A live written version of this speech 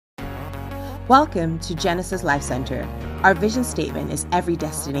Welcome to Genesis Life Center. Our vision statement is every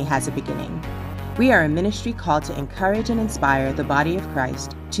destiny has a beginning. We are a ministry called to encourage and inspire the body of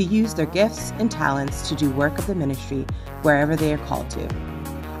Christ to use their gifts and talents to do work of the ministry wherever they are called to.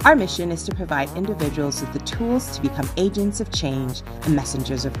 Our mission is to provide individuals with the tools to become agents of change and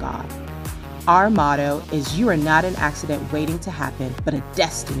messengers of God. Our motto is, "You are not an accident waiting to happen, but a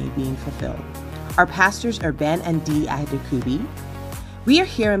destiny being fulfilled." Our pastors are Ben and Dee Adekugbe. We are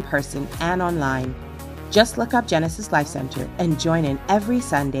here in person and online. Just look up Genesis Life Center and join in every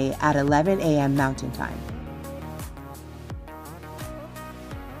Sunday at 11 a.m. Mountain Time.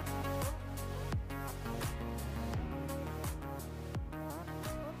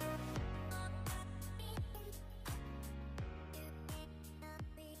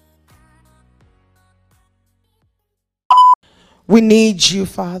 We need you,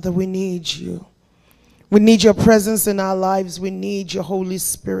 Father. We need you. We need your presence in our lives. We need your Holy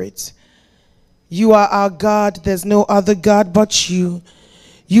Spirit. You are our God. There's no other God but you.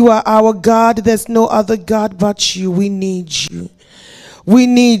 You are our God. There's no other God but you. We need you. We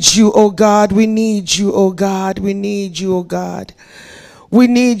need you, oh God. We need you, oh God. We need you, oh God. We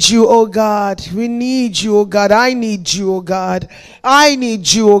need you, oh God. We need you, oh God. I need you, oh God. I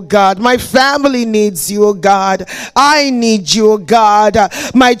need you, oh God. My family needs you, oh God. I need you, oh God.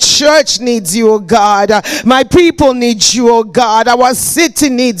 My church needs you, oh God. My people need you, oh God. Our city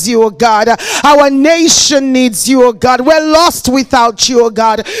needs you, oh God. Our nation needs you, oh God. We're lost without you, oh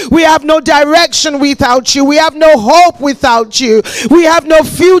God. We have no direction without you. We have no hope without you. We have no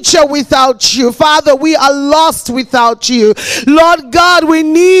future without you. Father, we are lost without you. Lord God, we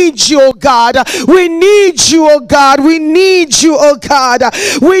need you, oh God. We need you, oh God. We need you, oh God.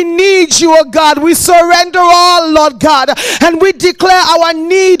 We need you, oh God. We surrender all, Lord God, and we declare our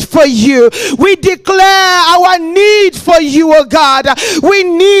need for you. We declare our need for you, oh God. We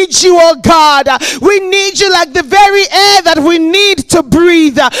need you, oh God. We need you like the very air that we need to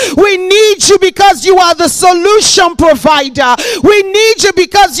breathe. We need you because you are the solution provider. We need you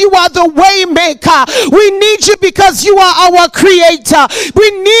because you are the way maker. We need you because you are our creator.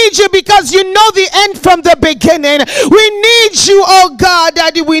 We need you because you know the end from the beginning. We need you, oh God.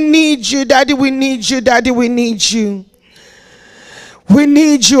 Daddy, we need you. Daddy, we need you. Daddy, we need you. We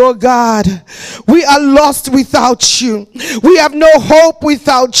need you, oh God. We are lost without you. We have no hope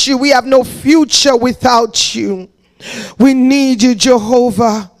without you. We have no future without you. We need you,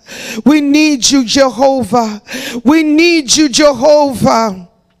 Jehovah. We need you, Jehovah. We need you, Jehovah.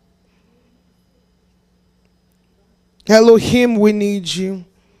 Elohim, we need you.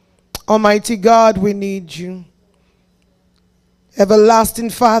 Almighty God, we need you.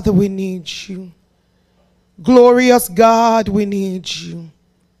 Everlasting Father, we need you. Glorious God, we need you.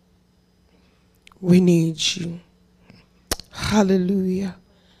 We need you. Hallelujah.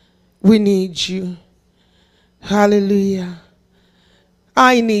 We need you. Hallelujah.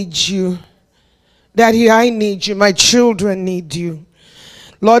 I need you. Daddy, I need you. My children need you.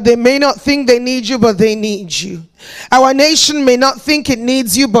 Lord, they may not think they need you, but they need you. Our nation may not think it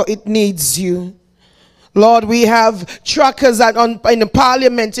needs you, but it needs you. Lord, we have truckers in the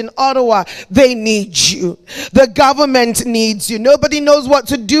parliament in Ottawa. They need you. The government needs you. Nobody knows what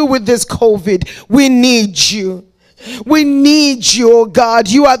to do with this COVID. We need you. We need you, oh God.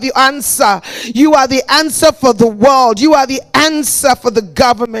 You are the answer. You are the answer for the world. You are the answer for the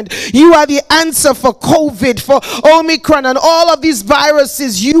government. You are the answer for COVID, for Omicron and all of these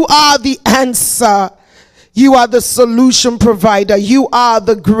viruses. You are the answer. You are the solution provider. You are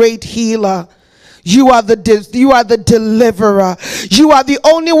the great healer. You are the deliverer. You are the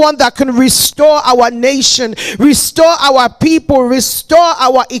only one that can restore our nation, restore our people, restore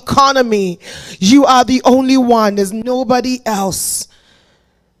our economy. You are the only one. There's nobody else.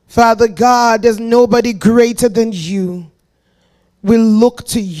 Father God, there's nobody greater than you. We look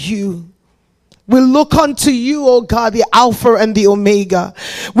to you. We look unto you, oh God, the Alpha and the Omega.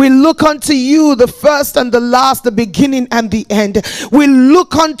 We look unto you, the first and the last, the beginning and the end. We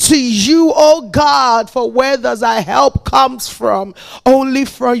look unto you, oh God, for where does our help comes from? Only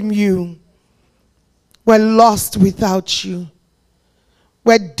from you. We're lost without you.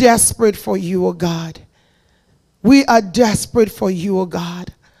 We're desperate for you, oh God. We are desperate for you, oh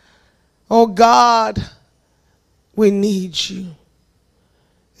God. Oh God, we need you.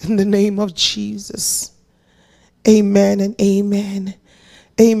 In the name of Jesus. Amen and amen.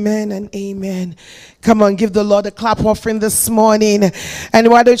 Amen and amen. Come on, give the Lord a clap offering this morning. And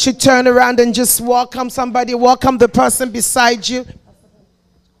why don't you turn around and just welcome somebody. Welcome the person beside you.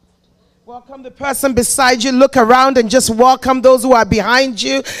 Welcome the person beside you. Look around and just welcome those who are behind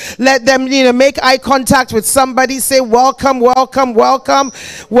you. Let them, make eye contact with somebody. Say, welcome, welcome, welcome.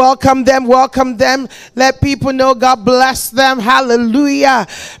 Welcome them, welcome them. Let people know God bless them. Hallelujah.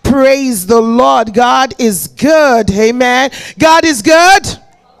 Praise the Lord. God is good. Amen. God is good.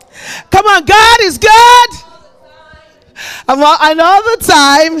 Come on, God is good. And all the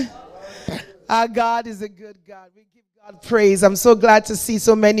time, our God is a good God. We give God praise. I'm so glad to see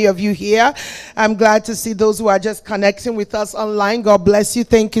so many of you here. I'm glad to see those who are just connecting with us online. God bless you.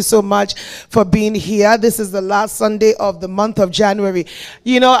 Thank you so much for being here. This is the last Sunday of the month of January.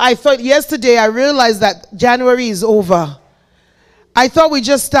 I thought yesterday I realized that January is over. I thought we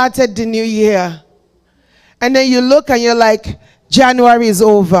just started the new year. And then you look and you're like, January is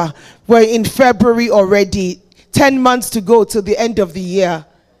over. We're in February already. 10 months to go to the end of the year.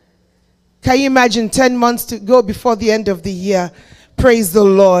 Can you imagine 10 months to go before the end of the year? Praise the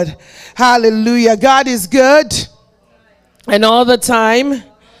Lord. Hallelujah. God is good. And all the time,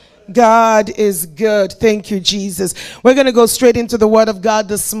 God is good. Thank you, Jesus. We're going to go straight into the Word of God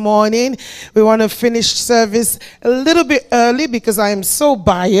this morning. We want to finish service a little bit early because I am so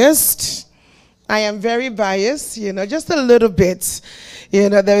biased. I am very biased, just a little bit.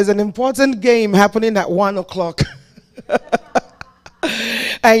 There is an important game happening at 1 o'clock.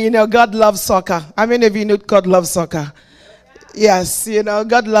 And God loves soccer. How many of you know God loves soccer? Yes,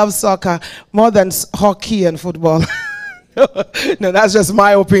 God loves soccer more than hockey and football. No, that's just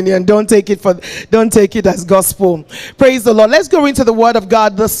my opinion. Don't take it as gospel. Praise the Lord. Let's go into the Word of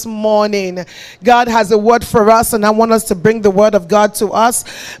God this morning. God has a word for us, and I want us to bring the Word of God to us.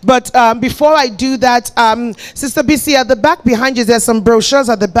 But before I do that, Sister BC, at the back behind you, there's some brochures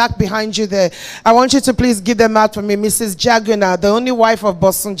at the back behind you there. I want you to please give them out for me. Mrs. Jaguna, the only wife of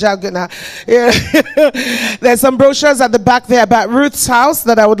Boston Jaguna. Yeah. There's some brochures at the back there about Ruth's house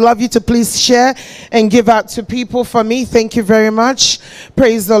that I would love you to please share and give out to people for me. Thank you very much.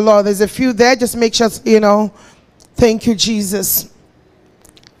 Praise the Lord. There's a few there. Just make sure, Thank you, Jesus.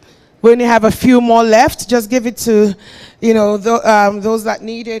 We only have a few more left. Just give it to, those that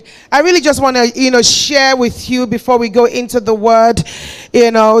need it. I really just want to, share with you before we go into the Word,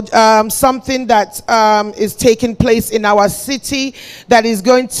 something that is taking place in our city that is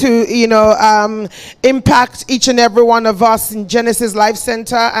going to, impact each and every one of us in Genesis Life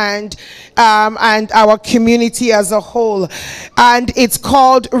Center and our community as a whole. And it's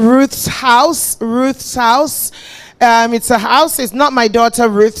called Ruth's House. Ruth's House. It's a house. It's not my daughter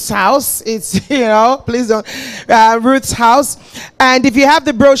Ruth's house. It's, please don't. Ruth's house. And if you have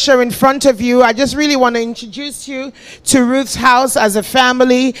the brochure in front of you, I just really want to introduce you to Ruth's house as a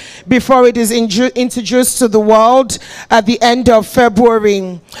family before it is introduced to the world at the end of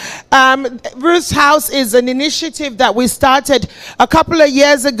February. Ruth's house is an initiative that we started a couple of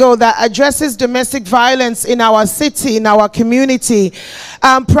years ago that addresses domestic violence in our city, in our community.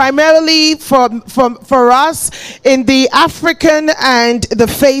 Primarily for us, in the African and the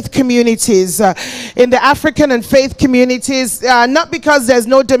faith communities. In the African and faith communities, not because there's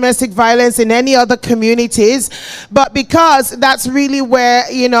no domestic violence in any other communities, but because that's really where,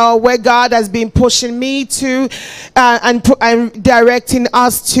 where God has been pushing me to and directing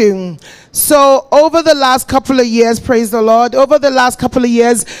us to. So over the last couple of years, praise the Lord, over the last couple of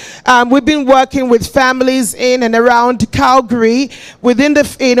years, we've been working with families in and around Calgary, within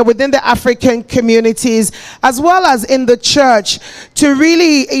the African communities, as well as in the church, to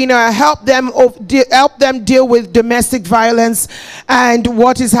really, help them deal with domestic violence and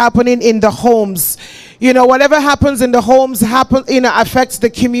what is happening in the homes. Whatever happens in the homes affects the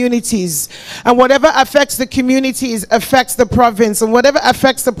communities. And whatever affects the communities affects the province. And whatever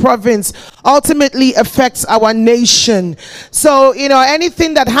affects the province ultimately affects our nation. So,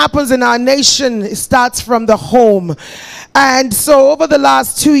 anything that happens in our nation starts from the home. And so over the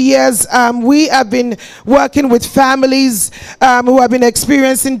last 2 years, we have been working with families who have been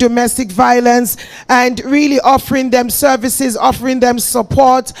experiencing domestic violence and really offering them services, offering them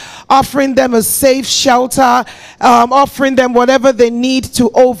support, offering them a safe shelter, offering them whatever they need to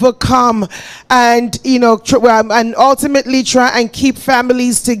overcome and, and ultimately try and keep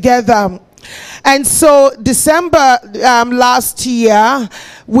families together. And so December last year,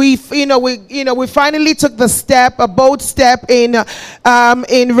 we finally took the step, a bold step in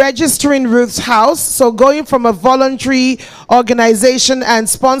registering Ruth's house. So going from a voluntary organization and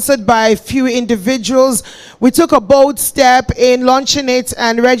sponsored by a few individuals, we took a bold step in launching it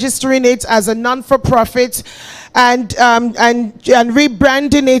and registering it as a non-for-profit and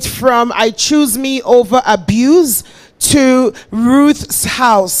rebranding it from I Choose Me Over Abuse to Ruth's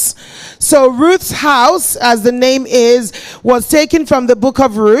house. So Ruth's house, as the name is, was taken from the book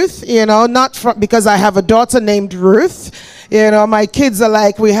of Ruth, not from, because I have a daughter named Ruth. My kids are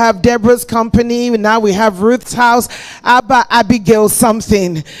like, we have Deborah's company, now we have Ruth's house, Abigail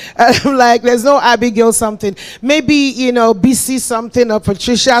something. I'm like, there's no Abigail something. Maybe, BC something or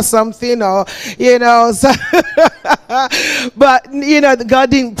Patricia something or, so but, God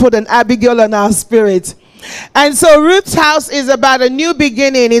didn't put an Abigail on our spirit. And so Ruth's house is about a new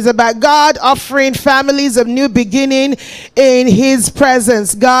beginning. It's about God offering families a new beginning in his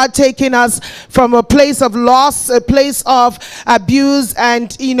presence. God taking us from a place of loss, a place of abuse,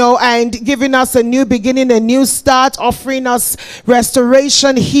 and giving us a new beginning, a new start, offering us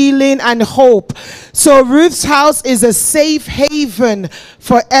restoration, healing, and hope. So Ruth's house is a safe haven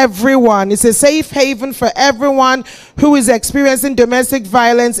for everyone. It's a safe haven for everyone who is experiencing domestic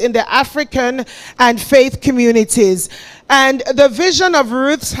violence in the African and faith communities. And the vision of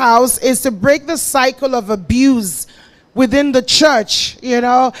Ruth's house is to break the cycle of abuse within the church.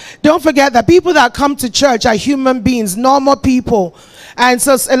 Don't forget that people that come to church are human beings, normal people. And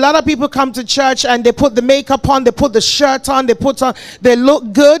so a lot of people come to church and they put the makeup on, they put the shirt on, they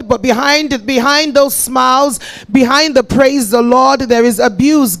look good, but behind those smiles, behind the praise the Lord, there is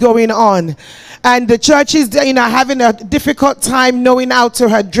abuse going on. And the church is, having a difficult time knowing how to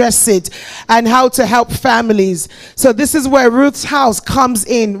address it and how to help families. So this is where Ruth's house comes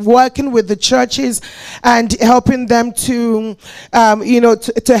in, working with the churches and helping them to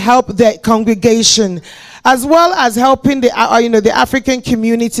help their congregation, as well as helping the African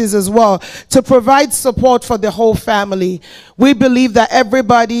communities as well, to provide support for the whole family. We believe that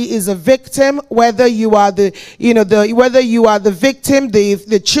everybody is a victim, whether you are the victim,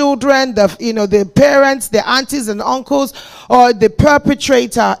 the children, the parents, the aunties and uncles, or the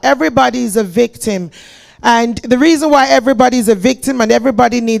perpetrator. Everybody is a victim. And the reason why everybody is a victim and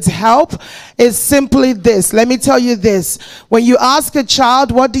everybody needs help is simply this. Let me tell you this. When you ask a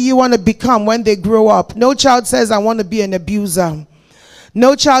child, what do you want to become when they grow up? No child says, I want to be an abuser.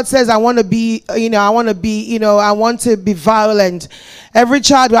 No child says, I want to be violent. Every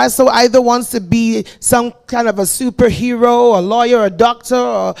child also either wants to be some kind of a superhero, a lawyer, a doctor,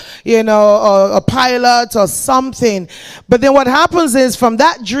 or, or a pilot or something. But then what happens is, from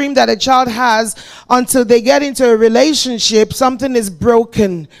that dream that a child has until they get into a relationship, something is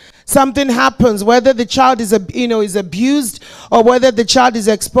broken. Something happens, whether the child is abused or whether the child is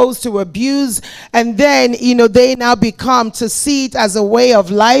exposed to abuse, and then they now become to see it as a way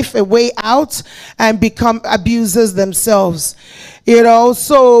of life, a way out, and become abusers themselves.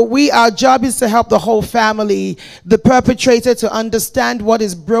 So our job is to help the whole family, the perpetrator, to understand what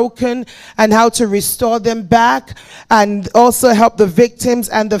is broken and how to restore them back, and also help the victims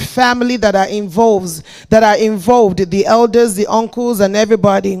and the family that are involved, the elders, the uncles, and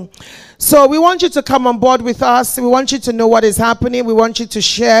everybody. So we want you to come on board with us. We want you to know what is happening. We want you to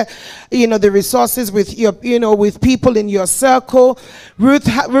share, the resources with with people in your circle.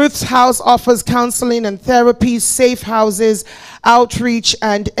 Ruth's house offers counseling and therapy, safe houses, outreach,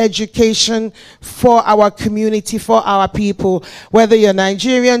 and education for our community, for our people. Whether you're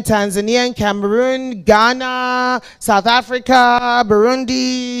Nigerian, Tanzanian, Cameroon, Ghana, South Africa,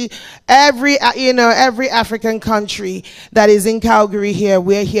 Burundi, every African country that is in Calgary here,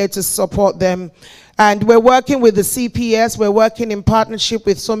 we're here to support them. And we're working with the CPS. We're working in partnership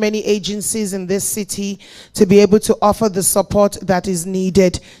with so many agencies in this city to be able to offer the support that is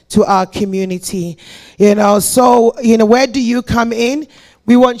needed to our community. So, where do you come in?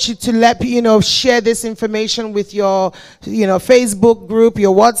 We want you to share this information with your, Facebook group,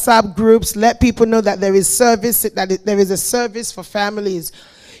 your WhatsApp groups. Let people know that there is service, there is a service for families.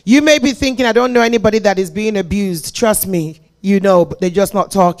 You may be thinking, I don't know anybody that is being abused. Trust me, but they're just not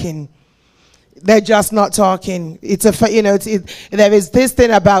talking. They're just not talking. There is this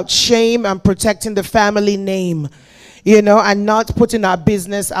thing about shame and protecting the family name, and not putting our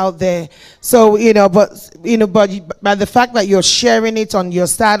business out there. So, but by the fact that you're sharing it on your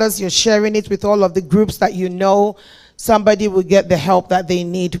status, you're sharing it with all of the groups that somebody will get the help that they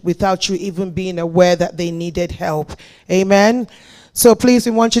need without you even being aware that they needed help. Amen. So please,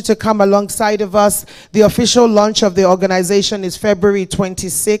 we want you to come alongside of us. The official launch of the organization is February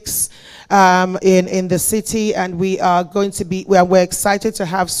 26th in the city, and we're excited to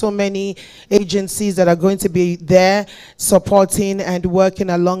have so many agencies that are going to be there supporting and working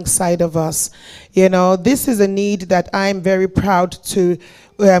alongside of us. This is a need that I'm very proud to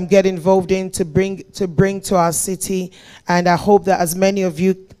get involved in, to bring to our city, and I hope that as many of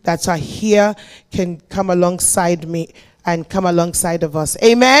you that are here can come alongside me and come alongside of us.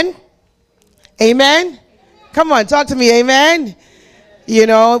 Amen. Amen. Come on, talk to me. Amen. You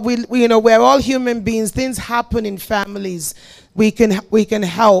know, we're all human beings. Things happen in families. We can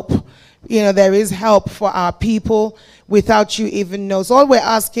help. You know, there is help for our people without you even know. So all we're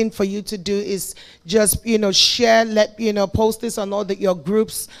asking for you to do is just, share, post this on all your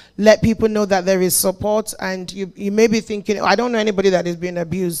groups, let people know that there is support. And you may be thinking, I don't know anybody that is being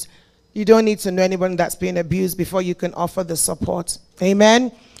abused. You don't need to know anyone that's being abused before you can offer the support.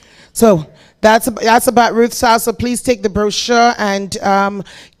 Amen. So that's about Ruth's house. So please take the brochure and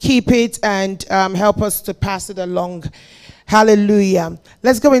keep it and help us to pass it along. Hallelujah.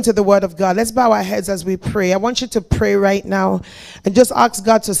 Let's go into the word of God. Let's bow our heads as we pray. I want you to pray right now and just ask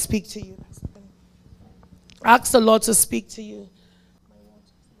God to speak to you. Ask the Lord to speak to you.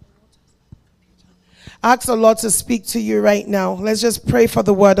 Ask the Lord to speak to you right now. Let's just pray for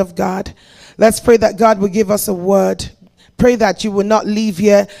the word of God. Let's pray that God will give us a word. Pray that you will not leave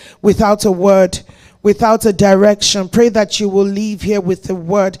here without a word, without a direction. Pray that you will leave here with a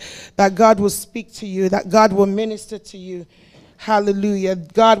word, that God will speak to you, that God will minister to you. Hallelujah.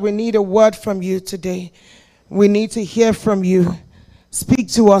 God, we need a word from you today. We need to hear from you.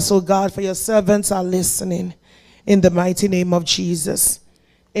 Speak to us, oh God, for your servants are listening. In the mighty name of Jesus.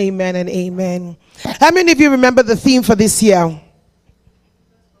 Amen and amen. How many of you remember the theme for this year?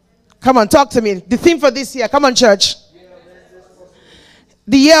 Come on, talk to me. The theme for this year. Come on, church.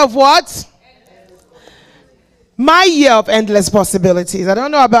 The year of what? My year of endless possibilities. I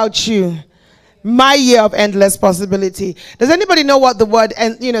don't know about you. My year of endless possibility. Does anybody know what the word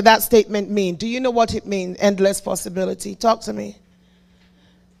and that statement mean? Do you know what it means? Endless possibility. Talk to me.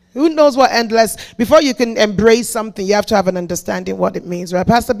 Who knows what endless? Before you can embrace something, you have to have an understanding what it means, right?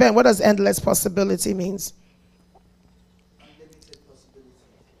 Pastor Ben, what does endless possibility means?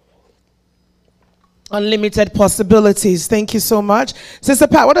 Unlimited possibilities. Thank you so much. Sister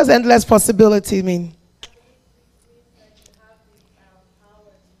Pat, what does endless possibility mean?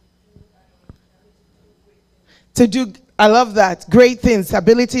 To do, I love that. Great things.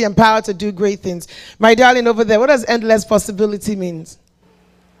 Ability and power to do great things. My darling over there, what does endless possibility means?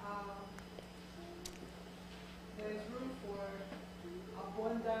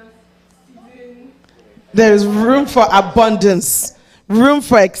 There is room for abundance. Room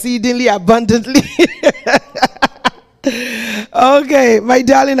for exceedingly abundantly. Okay, my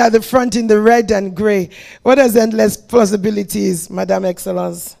darling at the front in the red and gray. What does endless possibilities, Madame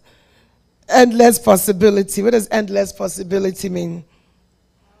Excellence? Endless possibility. What does endless possibility mean?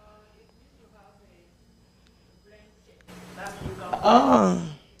 Oh,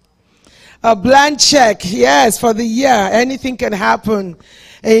 a blank check. Yes, for the year. Anything can happen.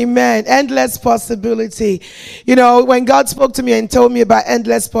 Amen. Endless possibility. When God spoke to me and told me about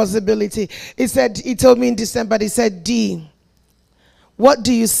endless possibility, he told me in December, he said, D, what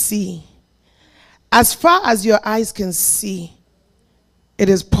do you see? As far as your eyes can see, it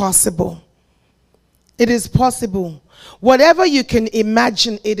is possible. It is possible. Whatever you can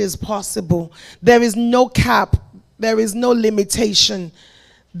imagine, it is possible. There is no cap. There is no limitation.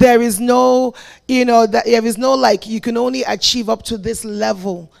 There is no, there is no like you can only achieve up to this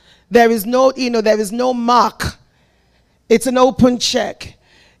level. There is no, there is no mark. It's an open check.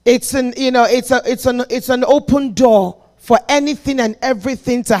 It's an open door for anything and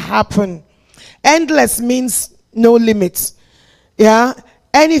everything to happen. Endless means no limits. Yeah,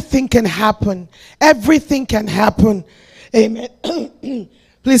 anything can happen. Everything can happen. Amen.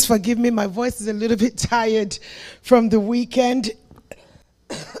 Please forgive me. My voice is a little bit tired from the weekend.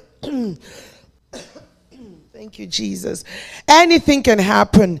 Thank you, Jesus. Anything can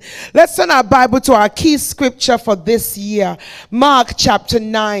happen. Let's turn our Bible to our key scripture for this year. Mark chapter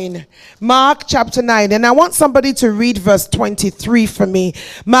 9. Mark chapter 9. And I want somebody to read verse 23 for me.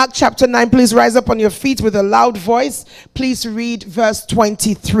 Mark chapter 9. Please rise up on your feet with a loud voice. Please read verse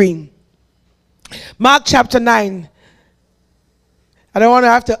 23. Mark chapter 9. I don't want to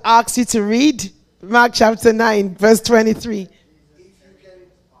have to ask you to read. Mark chapter 9, verse 23.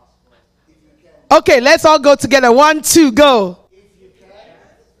 Okay, let's all go together. 1, 2, go. If you can,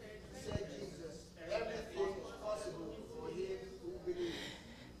 said Jesus, everything is possible for him who believes.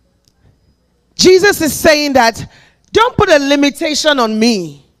 Jesus is saying that don't put a limitation on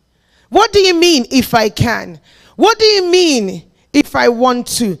me. What do you mean if I can? What do you mean if I want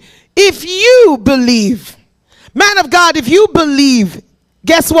to? If you believe, man of God, if you believe,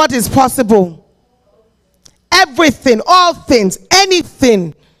 guess what is possible? Everything, all things,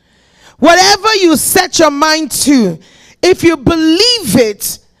 anything. Whatever you set your mind to, if you believe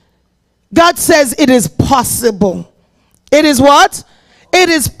it, God says it is possible. It is what? it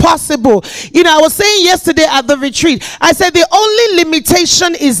is possible. You know, I was saying yesterday at the retreat, I said the only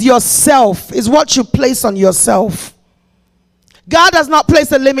limitation is yourself, is what you place on yourself. God has not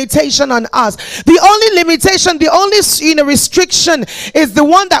placed a limitation on us. The only limitation, the only restriction is the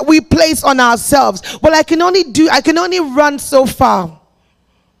one that we place on ourselves. Well, I can only run so far.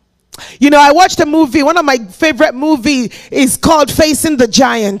 You know, I watched a movie. One of my favorite movies is called Facing the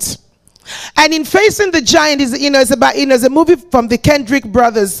Giant. And in Facing the Giant is, it's about, it's a movie from the Kendrick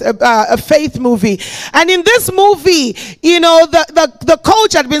brothers, a faith movie. And in this movie, the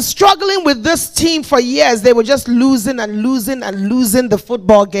coach had been struggling with this team for years. They were just losing the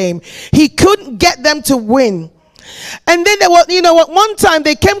football game. He couldn't get them to win. And then one time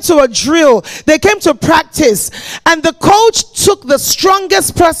they came to a drill, they came to practice, and the coach took the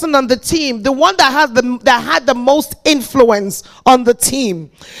strongest person on the team, the one that had the most influence on the team,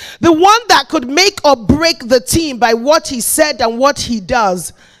 the one that could make or break the team by what he said and what he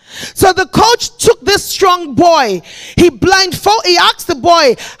does. So the coach took this strong boy, he asked the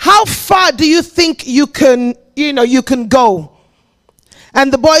boy, how far do you think you can go?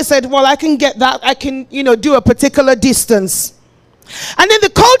 And the boy said, well, I can get that. I can, do a particular distance. And then the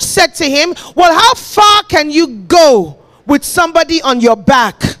coach said to him, well, how far can you go with somebody on your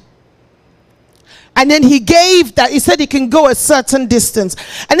back? And then he said he can go a certain distance.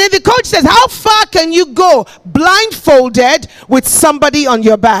 And then the coach says, how far can you go blindfolded with somebody on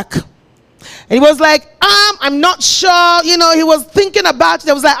your back? And he was like, I'm not sure. He was thinking about it.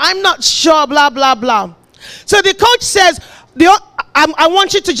 He was like, I'm not sure, blah, blah, blah. So the coach says, I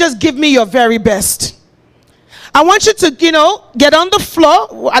want you to just give me your very best. I want you to, get on the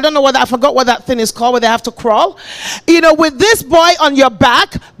floor. I don't know I forgot what that thing is called, where they have to crawl. With this boy on your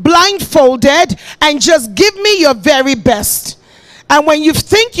back, blindfolded, and just give me your very best. And when you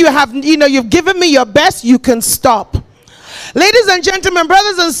think you've given me your best, you can stop. Ladies and gentlemen,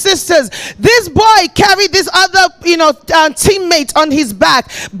 brothers and sisters, this boy carried this other, teammate on his back,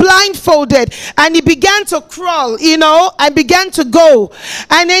 blindfolded, and he began to crawl, and began to go.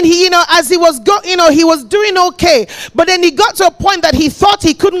 And then he, as he was he was doing okay, but then he got to a point that he thought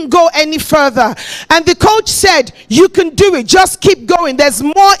he couldn't go any further. And the coach said, you can do it. Just keep going. There's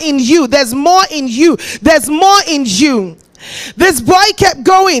more in you. There's more in you. There's more in you. This boy kept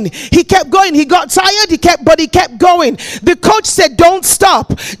going. He kept going. He got tired. But he kept going. The coach said, don't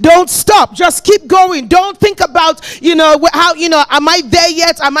stop. Don't stop. Just keep going. Don't think about, how, am I there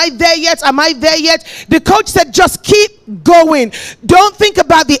yet? Am I there yet? Am I there yet? The coach said, just keep going. Don't think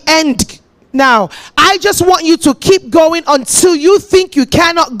about the end now. I just want you to keep going until you think you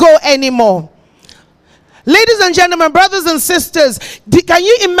cannot go anymore. Ladies and gentlemen, brothers and sisters, can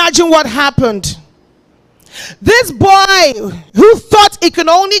you imagine what happened? This boy who thought he could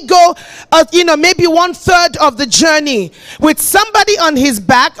only go, maybe 1/3 of the journey with somebody on his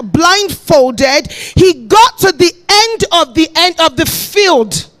back, blindfolded, he got to the end of the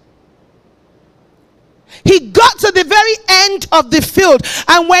field. He got to the very end of the field,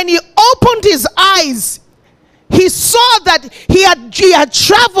 and when he opened his eyes, he saw that he had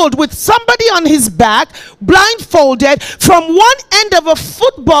traveled with somebody on his back, blindfolded, from one end of a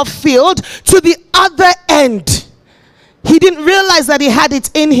football field to the other end. He didn't realize that he had it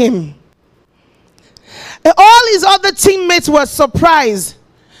in him. All his other teammates were surprised.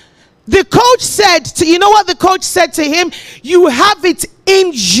 The coach said, what the coach said to him? You have it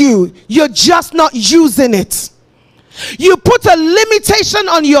in you. You're just not using it. You put a limitation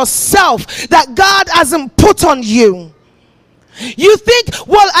on yourself that God hasn't put on you. You think,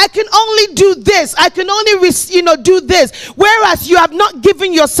 well, I can only do this. I can only, do this. Whereas you have not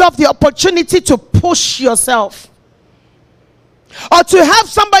given yourself the opportunity to push yourself. Or to have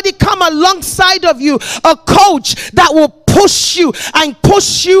somebody come alongside of you, a coach that will push you and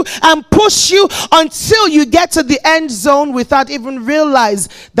push you and push you until you get to the end zone without even realize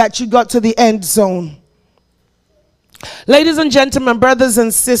that you got to the end zone. Ladies and gentlemen, brothers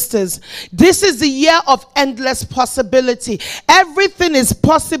and sisters, this is the year of endless possibility. Everything is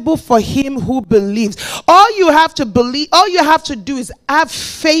possible for him who believes. All you have to do is have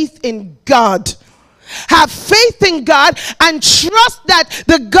faith in God. Have faith in God and trust that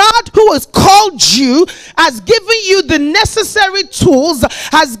the God who has called you has given you the necessary tools,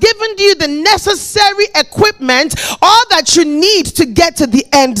 has given you the necessary equipment, all that you need to get to the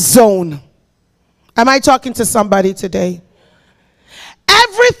end zone. Am I talking to somebody today?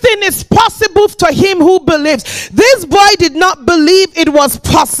 Everything is possible to him who believes. This boy did not believe it was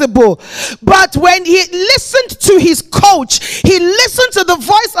possible. But when he listened to his coach, he listened to the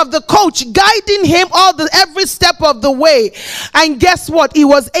voice of the coach guiding him every step of the way. And guess what? He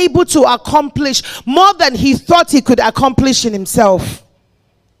was able to accomplish more than he thought he could accomplish in himself.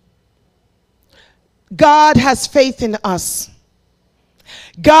 God has faith in us.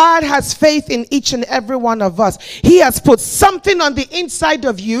 God has faith in each and every one of us. He has put something on the inside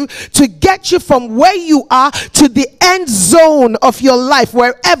of you to get you from where you are to the end zone of your life,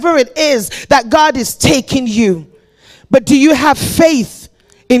 wherever it is that God is taking you. But do you have faith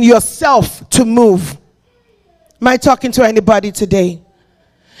in yourself to move? Am I talking to anybody today?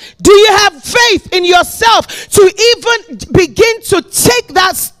 Do you have faith in yourself to even begin to take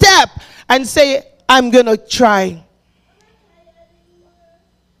that step and say, I'm going to try?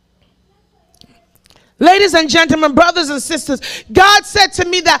 Ladies and gentlemen, brothers and sisters, God said to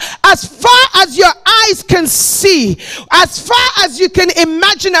me that as far as your eyes can see, as far as you can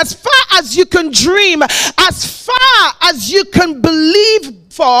imagine, as far as you can dream, as far as you can believe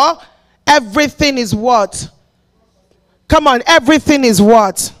for, everything is what? Come on, everything is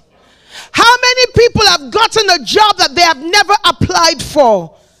what? How many people have gotten a job that they have never applied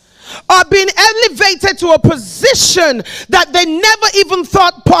for? Or been elevated to a position that they never even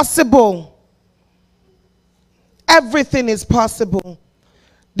thought possible? Everything is possible.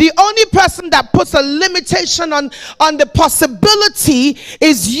 The only person that puts a limitation on the possibility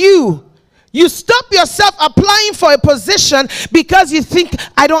is you. You stop yourself applying for a position because you think,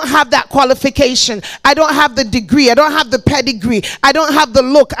 I don't have that qualification. I don't have the degree. I don't have the pedigree. I don't have the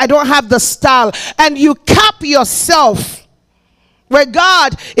look. I don't have the style. And you cap yourself where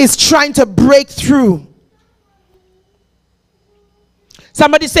God is trying to break through.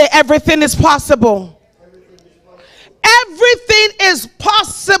 Somebody say, everything is possible. Everything is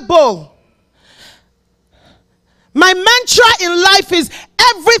possible. My mantra in life is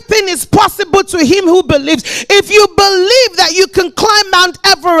everything is possible to him who believes. If you believe that you can climb Mount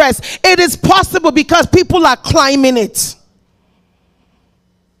Everest, it is possible because people are climbing it.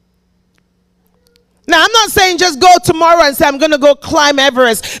 Now, I'm not saying just go tomorrow and say, I'm going to go climb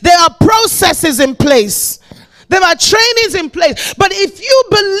Everest. There are processes in place. There are trainings in place. But if you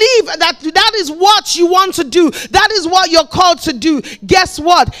believe that that is what you want to do, that is what you're called to do, guess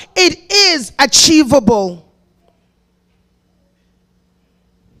what? It is achievable.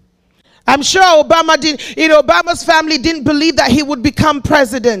 I'm sure Obama's family didn't believe that he would become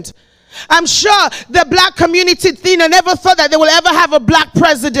president. I'm sure the black community never thought that they will ever have a black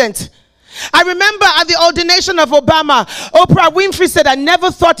president. I remember at the ordination of Obama, Oprah Winfrey said, I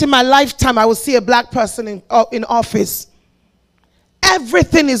never thought in my lifetime I would see a black person in office.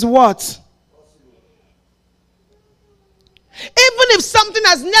 Everything is what? Even if something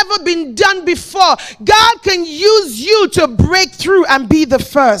has never been done before, God can use you to break through and be the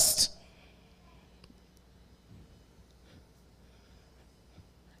first.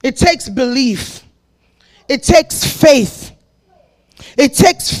 It takes belief. It takes faith. It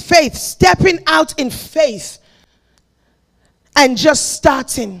takes faith, stepping out in faith and just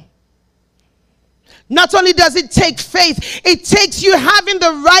starting. Not only does it take faith, it takes you having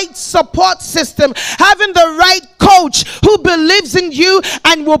the right support system, having the right coach who believes in you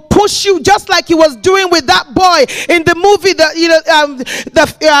and will push you, just like he was doing with that boy in the movie.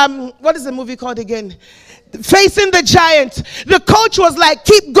 What is the movie called again? Facing the Giant. The coach was like,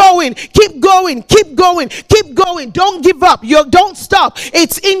 keep going, keep going, keep going, keep going. Don't give up. Don't stop.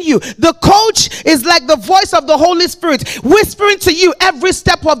 It's in you. The coach is like the voice of the Holy Spirit whispering to you every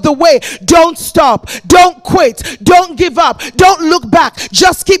step of the way. Don't stop. Don't quit. Don't give up. Don't look back.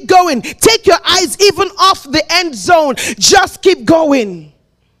 Just keep going. Take your eyes even off the end zone. Just keep going.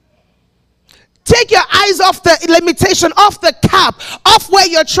 Take your eyes off the limitation, off the cap, off where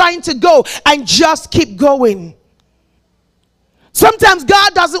you're trying to go, and just keep going. Sometimes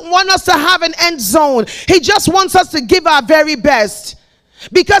God doesn't want us to have an end zone. He just wants us to give our very best.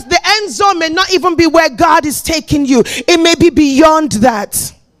 Because the end zone may not even be where God is taking you. It may be beyond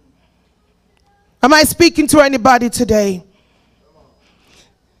that. Am I speaking to anybody today?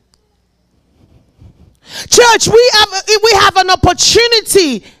 Church, we have an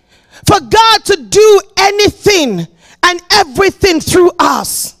opportunity for God to do anything and everything through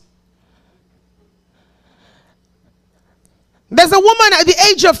us. There's a woman at the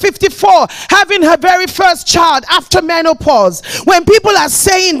age of 54 having her very first child after menopause. When people are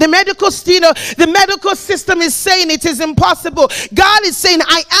saying the medical system is saying it is impossible, God is saying,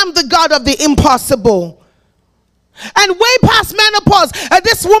 I am the God of the impossible. And way past menopause,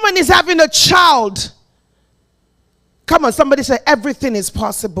 this woman is having a child. Come on, somebody say everything is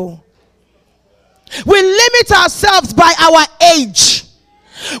possible. We limit ourselves by our age.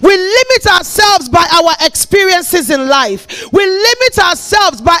 We limit ourselves by our experiences in life. We limit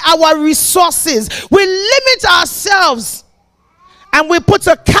ourselves by our resources. We limit ourselves and we put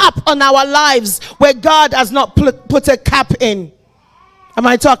a cap on our lives where God has not put a cap in. Am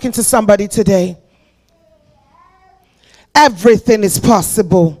I talking to somebody today? Everything is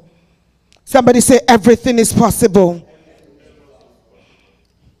possible. Somebody say, everything is possible.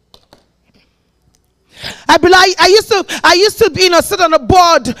 I used to sit on a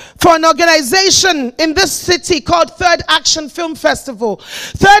board for an organization in this city called Third Action Film Festival.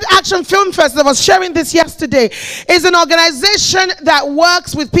 Third Action Film Festival, I was sharing this yesterday, is an organization that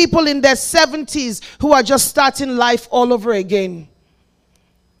works with people in their 70s who are just starting life all over again.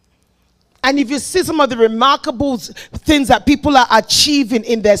 And if you see some of the remarkable things that people are achieving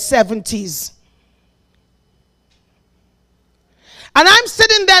in their 70s. And I'm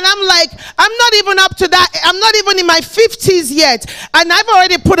sitting there and I'm like, I'm not even up to that. I'm not even in my 50s yet. And I've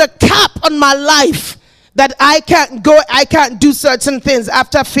already put a cap on my life that I can't do certain things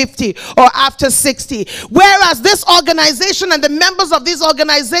after 50 or after 60. Whereas this organization and the members of these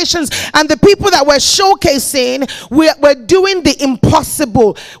organizations and the people that we're showcasing, we're doing the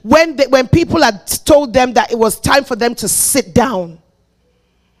impossible when people had told them that it was time for them to sit down.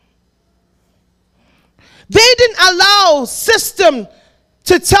 They didn't allow system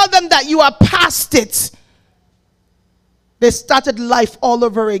to tell them that you are past it. They started life all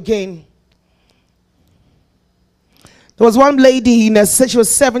over again. There was one lady, she was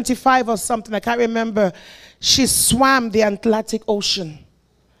 75 or something, I can't remember. She swam the Atlantic Ocean.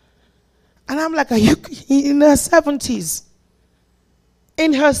 And I'm like, are you in her 70s?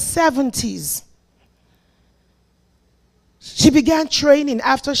 In her 70s. She began training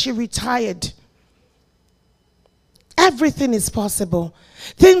after she retired. Everything is possible.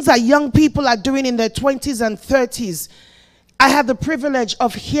 Things that young people are doing in their 20s and 30s. I have the privilege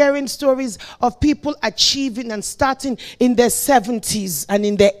of hearing stories of people achieving and starting in their 70s and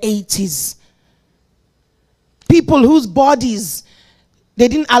in their 80s. People whose bodies they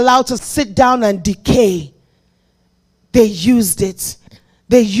didn't allow to sit down and decay. They used it.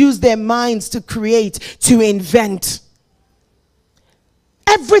 They used their minds to create, to invent.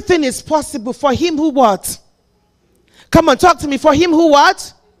 Everything is possible for him who what? Come on, talk to me. For him who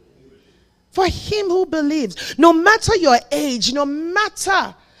what? For him who believes. No matter your age, no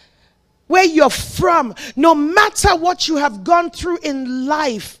matter where you're from, no matter what you have gone through in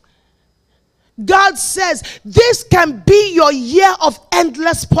life, God says this can be your year of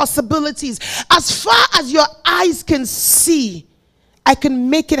endless possibilities. As far as your eyes can see, I can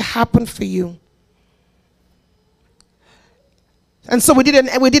make it happen for you. And so we did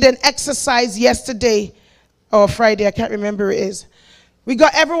an exercise yesterday or Friday, I can't remember it is. We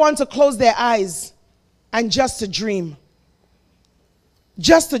got everyone to close their eyes and just to dream.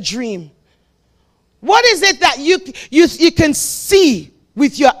 Just to dream. What is it that you can see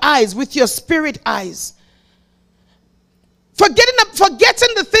with your eyes, with your spirit eyes? Forgetting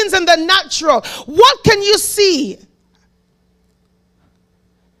the things in the natural. What can you see?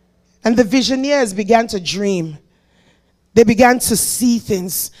 And the visionaries began to dream. They began to see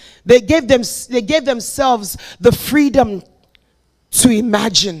things. They gave themselves the freedom to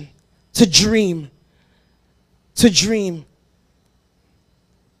imagine, to dream, to dream.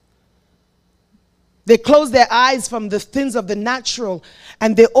 They closed their eyes from the things of the natural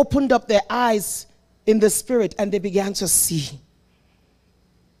and they opened up their eyes in the spirit and they began to see.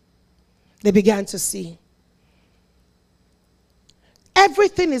 They began to see.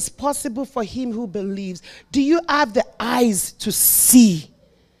 Everything is possible for him who believes. Do you have the eyes to see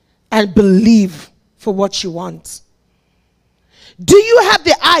and believe for what you want? Do you have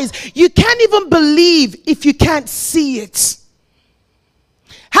the eyes? You can't even believe if you can't see it.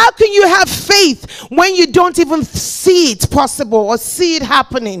 How can you have faith when you don't even see it possible or see it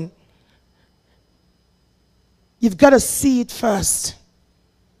happening? You've got to see it first.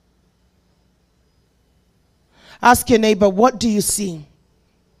 Ask your neighbor, what do you see?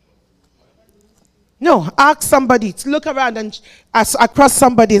 No, ask somebody. Look around and across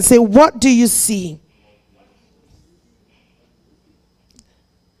somebody and say, what do you see?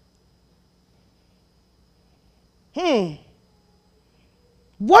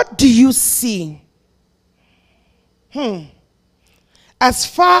 What do you see? As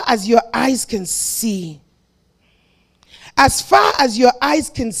far as your eyes can see. As far as your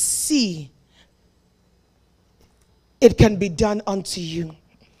eyes can see, it can be done unto you.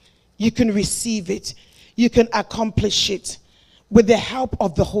 You can receive it. You can accomplish it with the help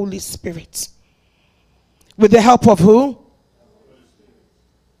of the Holy Spirit. With the help of who?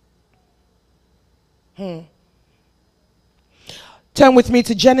 Turn with me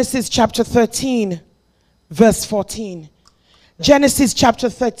to Genesis chapter 13, verse 14. Genesis chapter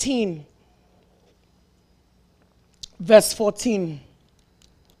 13, verse 14.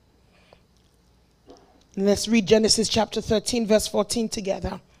 Let's read Genesis chapter 13, verse 14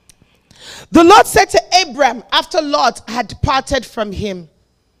 together. The Lord said to Abram, after Lot had departed from him,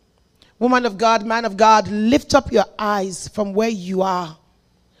 woman of God, man of God, lift up your eyes from where you are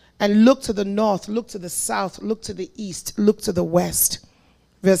and look to the north, look to the south, look to the east, look to the west.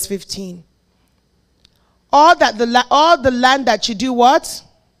 Verse 15. All the land that you do what?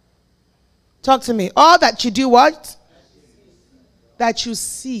 Talk to me. All that you do what? That you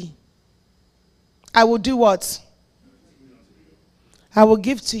see. I will do what? I will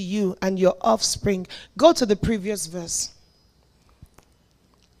give to you and your offspring. Go to the previous verse.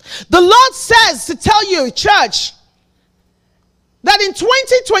 The Lord says to tell you, church, that in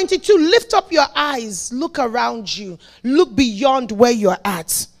 2022, lift up your eyes, look around you, look beyond where you're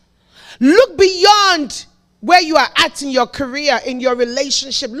at. Look beyond where you are at in your career, in your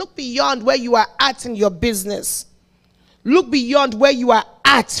relationship. Look beyond where you are at in your business. Look beyond where you are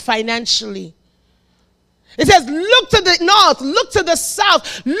at financially. It says, look to the north, look to the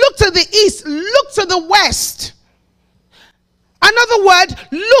south, look to the east, look to the west. Another word,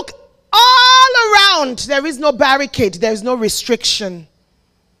 look all around. There is no barricade, there is no restriction.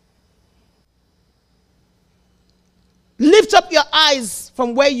 Lift up your eyes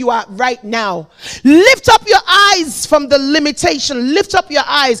from where you are right now. Lift up your eyes from the limitation. Lift up your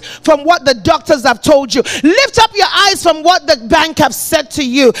eyes from what the doctors have told you. Lift up your eyes from what the bank have said to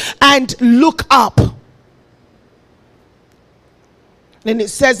you and look up. Then it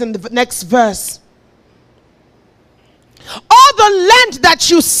says in the next verse, all the land that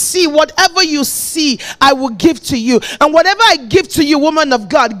you see, whatever you see, I will give to you. And whatever I give to you, woman of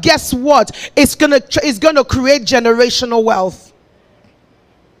God, guess what? It's gonna create generational wealth.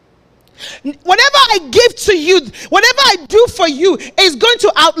 Whatever I give to you, whatever I do for you, is going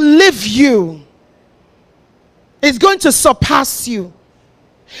to outlive you. It's going to surpass you.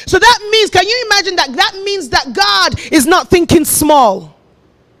 So that means, can you imagine that? That means that God is not thinking small.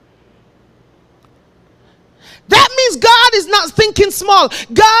 That means God is not thinking small.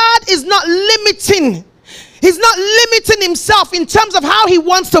 God is not limiting. He's not limiting himself in terms of how he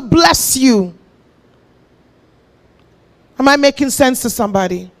wants to bless you. Am I making sense to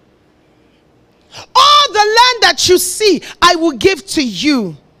somebody? All the land that you see, I will give to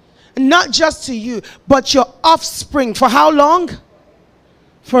you. Not just to you, but your offspring. For how long?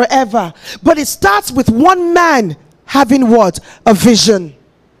 Forever. But it starts with one man having what? A vision.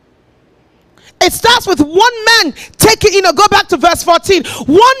 It starts with one man taking, go back to verse 14.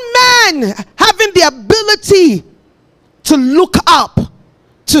 One man having the ability to look up,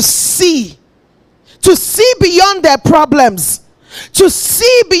 to see beyond their problems, to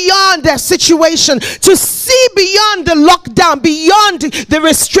see beyond their situation, to see beyond the lockdown, beyond the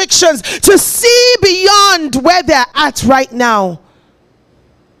restrictions, to see beyond where they're at right now.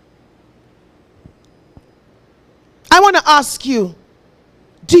 I want to ask you,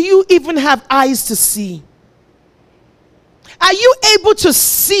 do you even have eyes to see? Are you able to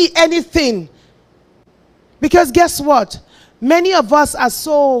see anything? Because guess what? Many of us are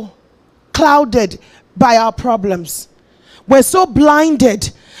so clouded by our problems. We're so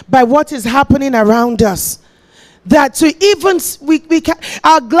blinded by what is happening around us that to even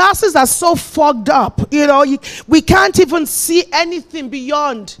our glasses are so fogged up. We can't even see anything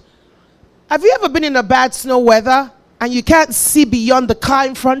beyond. Have you ever been in a bad snow weather and you can't see beyond the car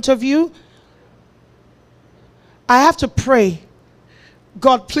in front of you? I have to pray,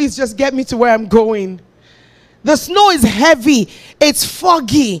 God, please just get me to where I'm going. The snow is heavy. It's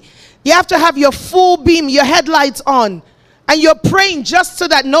foggy. You have to have your full beam, your headlights on. And you're praying just so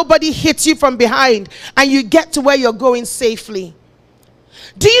that nobody hits you from behind and you get to where you're going safely.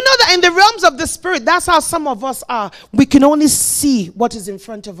 Do you know that in the realms of the spirit, that's how some of us are. We can only see what is in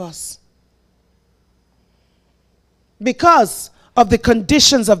front of us, because of the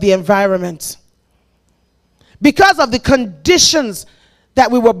conditions of the environment, because of the conditions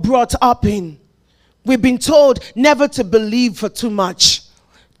that we were brought up in. We've been told never to believe for too much.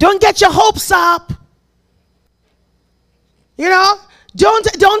 Don't get your hopes up.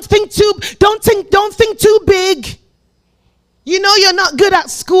 Don't think too big. You're not good at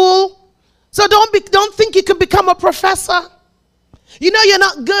school, so don't think you can become a professor. You're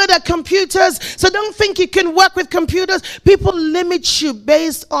not good at computers, so don't think you can work with computers. People limit you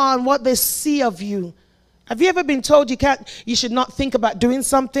based on what they see of you. Have you ever been told you should not think about doing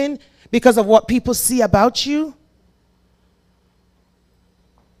something because of what people see about you?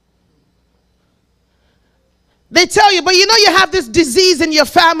 They tell you, but you have this disease in your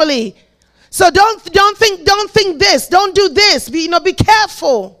family. So don't think this, don't do this. Be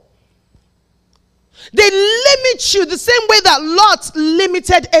careful. They limit you the same way that Lot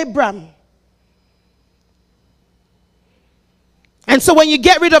limited Abram. And so when you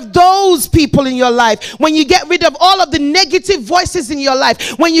get rid of those people in your life, when you get rid of all of the negative voices in your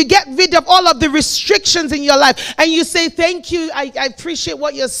life, when you get rid of all of the restrictions in your life, and you say, thank you, I appreciate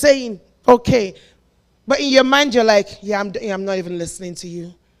what you're saying. Okay. But in your mind, you're like, yeah, I'm not even listening to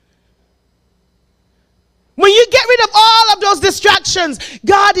you. When you get rid of all of those distractions,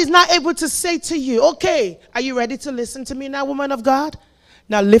 God is not able to say to you, okay, are you ready to listen to me now, woman of God?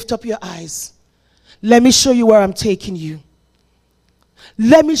 Now lift up your eyes. Let me show you where I'm taking you.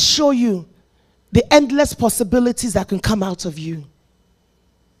 Let me show you the endless possibilities that can come out of you.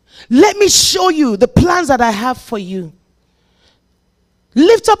 Let me show you the plans that I have for you.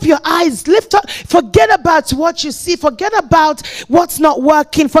 Lift up your eyes. Lift up. Forget about what you see. Forget about what's not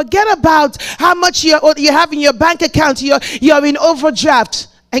working. Forget about how much you have in your bank account. You're in overdraft.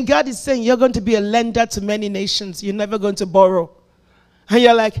 And God is saying you're going to be a lender to many nations. You're never going to borrow. And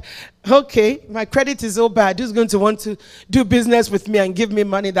you're like, okay, my credit is so bad. Who's going to want to do business with me and give me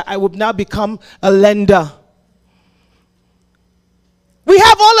money that I would now become a lender? We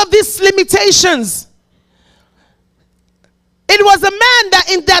have all of these limitations. It was a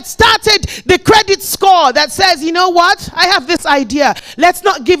man that started the credit score that says, you know what? I have this idea. Let's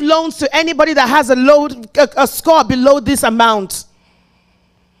not give loans to anybody that has a score below this amount.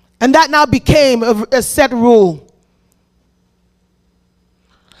 And that now became a set rule.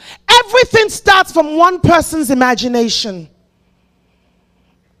 Everything starts from one person's imagination.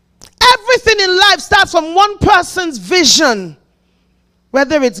 Everything in life starts from one person's vision,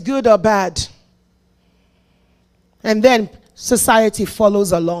 whether it's good or bad. And then society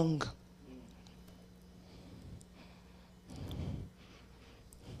follows along.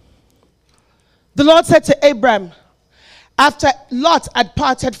 The Lord said to Abraham, after Lot had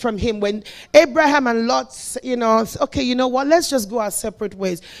parted from him, when Abraham and Lot, okay, you know what, let's just go our separate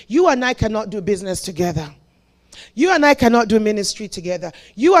ways. You and I cannot do business together. You and I cannot do ministry together.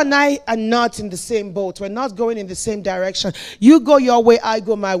 You and I are not in the same boat. We're not going in the same direction. You go your way, I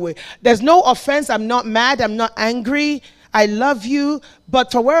go my way. There's no offense. I'm not mad. I'm not angry. I love you.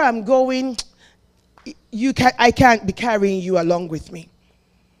 But for where I'm going, I can't be carrying you along with me.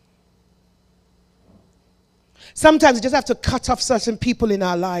 Sometimes we just have to cut off certain people in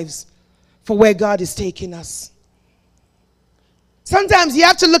our lives for where God is taking us. Sometimes you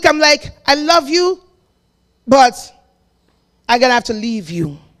have to look, I'm like, I love you, but I'm going to have to leave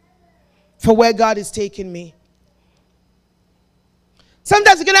you for where God is taking me.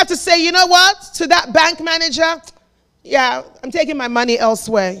 Sometimes you're going to have to say, you know what, to that bank manager, yeah, I'm taking my money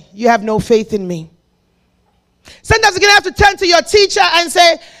elsewhere. You have no faith in me. Sometimes you're going to have to turn to your teacher and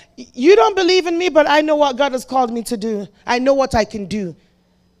say, you don't believe in me, but I know what God has called me to do. I know what I can do.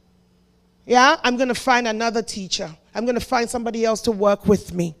 Yeah, I'm going to find another teacher. I'm going to find somebody else to work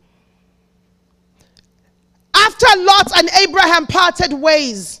with me. After Lot and Abraham parted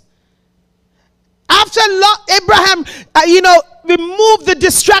ways, after Abraham, removed the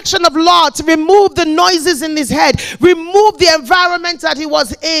distraction of Lot, removed the noises in his head, removed the environment that he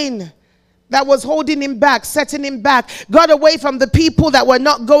was in, that was holding him back, setting him back, got away from the people that were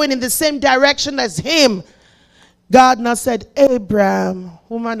not going in the same direction as him. God now said, Abraham,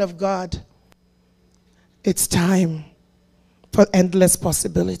 woman of God, it's time for endless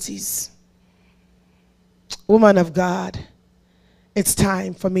possibilities. Woman of God, it's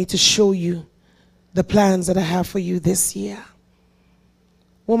time for me to show you the plans that I have for you this year.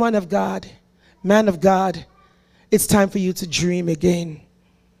 Woman of God, man of God, it's time for you to dream again.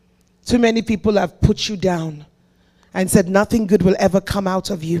 Too many people have put you down and said nothing good will ever come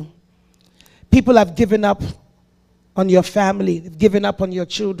out of you. People have given up on your family, they've given up on your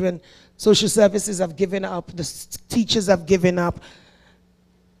children. Social services have given up, the teachers have given up.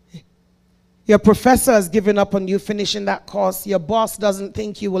 Your professor has given up on you finishing that course. Your boss doesn't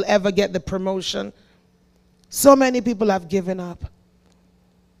think you will ever get the promotion. So many people have given up.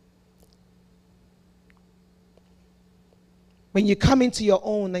 When you come into your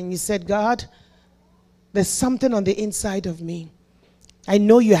own and you said, God, there's something on the inside of me. I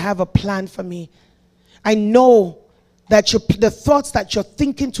know you have a plan for me. I know that the thoughts that you're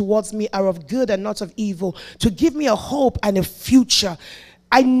thinking towards me are of good and not of evil, to give me a hope and a future.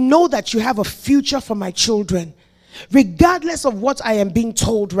 I know that you have a future for my children, regardless of what I am being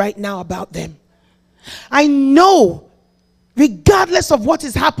told right now about them. I know, regardless of what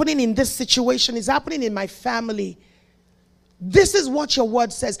is happening in this situation, is happening in my family. This is what your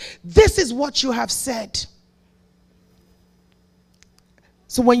word says. This is what you have said.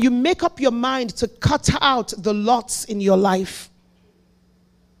 So when you make up your mind to cut out the lots in your life,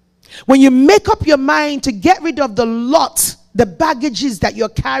 when you make up your mind to get rid of the lot, the baggages that you're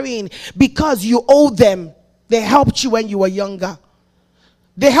carrying because you owe them, they helped you when you were younger,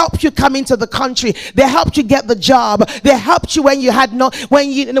 They helped you come into the country. They helped you get the job. They helped you when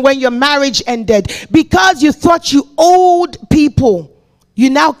your marriage ended. Because you thought you owed people,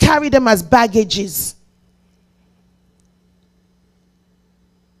 you now carry them as baggages.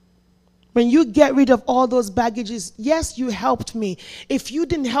 When you get rid of all those baggages, yes, you helped me. If you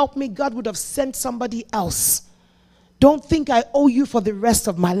didn't help me, God would have sent somebody else. Don't think I owe you for the rest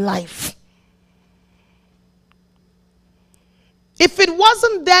of my life. If it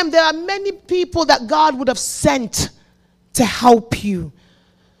wasn't them, there are many people that God would have sent to help you.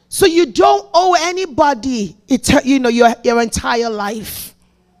 So you don't owe anybody, your entire life.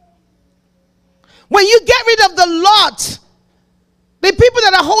 When you get rid of the lot, the people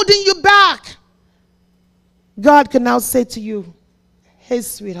that are holding you back, God can now say to you, hey,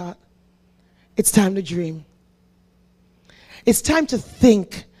 sweetheart, it's time to dream. It's time to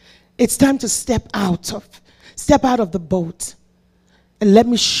think. It's time to step out of the boat. And let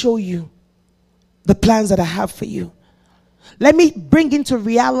me show you the plans that I have for you. Let me bring into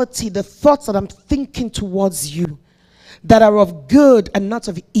reality the thoughts that I'm thinking towards you, that are of good and not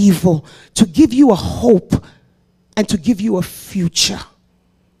of evil, to give you a hope and to give you a future.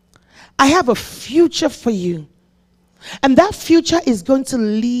 I have a future for you. And that future is going to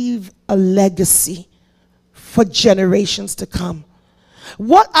leave a legacy for generations to come.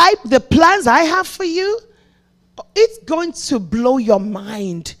 The plans I have for you, it's going to blow your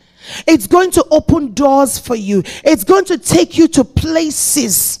mind. It's going to open doors for you. It's going to take you to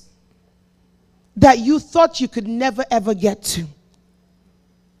places that you thought you could never ever get to.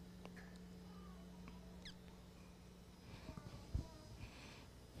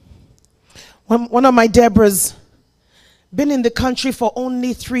 One of my Deborahs, been in the country for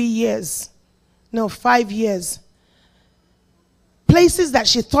only 5 years. Places that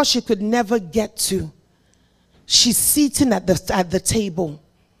she thought she could never get to. She's sitting at the table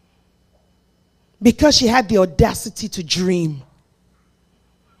because she had the audacity to dream.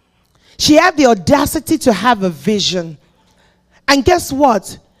 She had the audacity to have a vision. And guess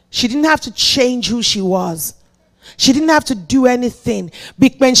what? She didn't have to change who she was. She didn't have to do anything.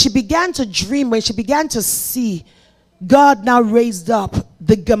 When she began to dream, when she began to see, God now raised up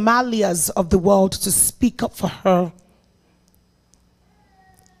the Gamaliels of the world to speak up for her.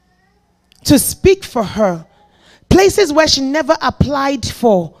 To speak for her. Places where she never applied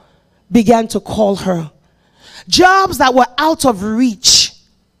for began to call her. Jobs that were out of reach,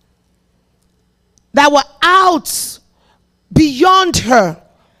 that were out beyond her,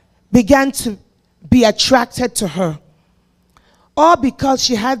 began to be attracted to her. All because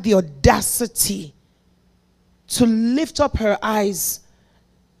she had the audacity to lift up her eyes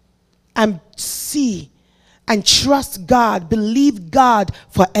and see and trust God, believe God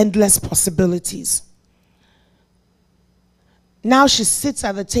for endless possibilities. Now she sits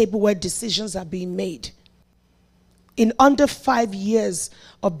at the table where decisions are being made. In under 5 years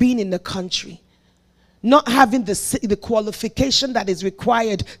of being in the country, not having the qualification that is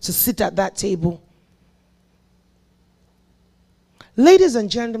required to sit at that table. Ladies and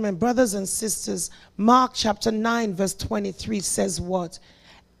gentlemen, brothers and sisters, Mark chapter 9 verse 23 says what?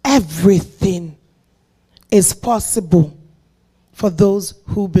 Everything is possible for those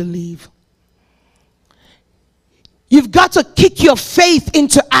who believe. You've got to kick your faith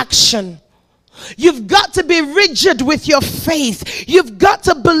into action. You've got to be rigid with your faith. You've got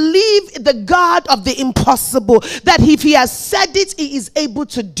to believe the God of the impossible, that if he has said it, he is able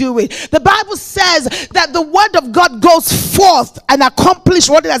to do it. The Bible says that the word of God goes forth and accomplish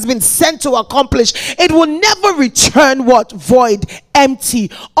what it has been sent to accomplish. It will never return what? Void, empty,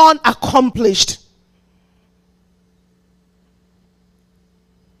 unaccomplished.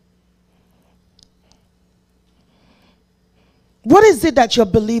 What is it that you're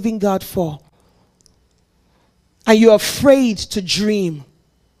believing God for? And you're afraid to dream.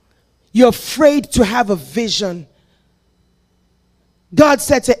 You're afraid to have a vision. God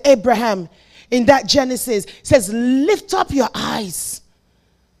said to Abraham in that Genesis, says, lift up your eyes.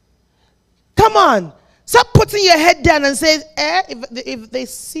 Come on. Stop putting your head down and say, if they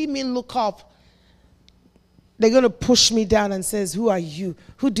see me look up, they're going to push me down and says, who are you?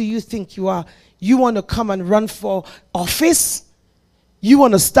 Who do you think you are? You want to come and run for office? You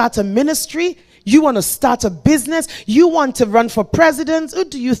want to start a ministry? You want to start a business? You want to run for president? Who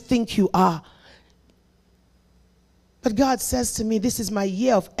do you think you are? But God says to me, this is my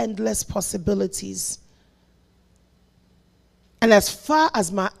year of endless possibilities. And as far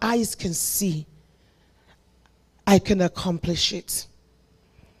as my eyes can see, I can accomplish it.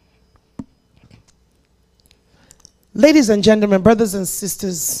 Ladies and gentlemen, brothers and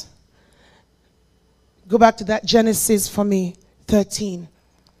sisters, go back to that Genesis for me, 13.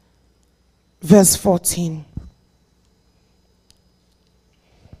 verse 14.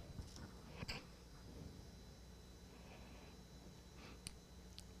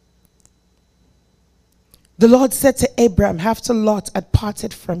 The Lord said to Abraham after Lot had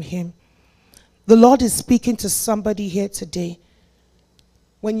parted from him. The Lord is speaking to somebody here today.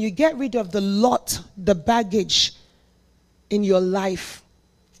 When you get rid of the lot, the baggage in your life,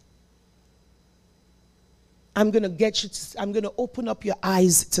 I'm going to open up your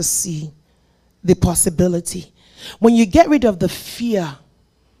eyes to see the possibility. When you get rid of the fear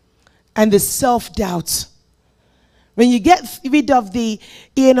and the self-doubt, when you get rid of the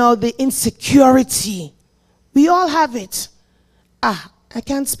insecurity, we all have it. I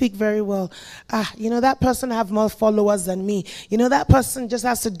can't speak very well. That person have more followers than me. That person just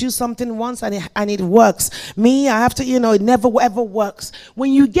has to do something once and it works. Me, I have to, it never ever works.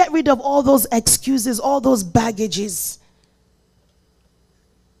 When you get rid of all those excuses, all those baggages,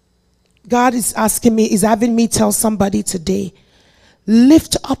 God is having me tell somebody today,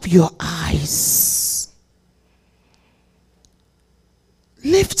 lift up your eyes.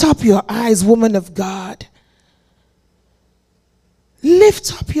 Lift up your eyes, woman of God.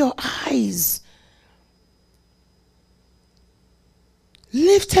 Lift up your eyes.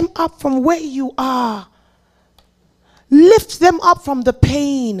 Lift them up from where you are. Lift them up from the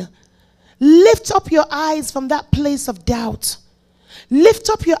pain. Lift up your eyes from that place of doubt.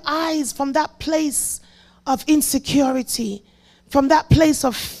 Lift up your eyes from that place of insecurity, from that place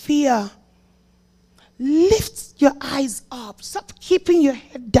of fear. Lift your eyes up. Stop keeping your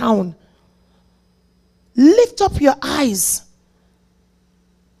head down. Lift up your eyes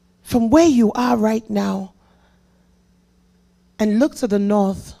from where you are right now and look to the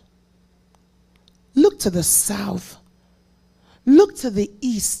north, look to the south, look to the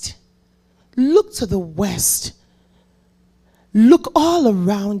east, look to the west, look all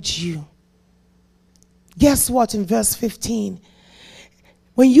around you. Guess what? In verse 15,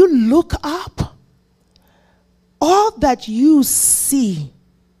 when you look up, all that you see,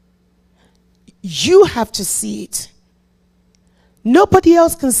 you have to see it. Nobody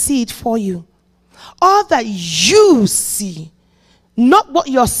else can see it for you. All that you see, not what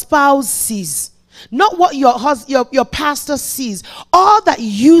your spouse sees, not what your pastor sees. All that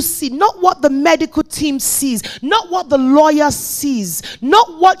you see, not what the medical team sees, not what the lawyer sees,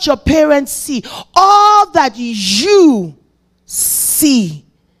 not what your parents see. All that you see,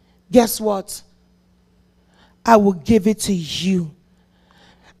 guess what? I will give it to you.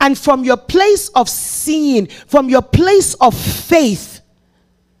 And from your place of seeing, from your place of faith,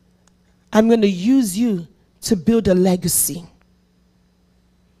 I'm going to use you to build a legacy.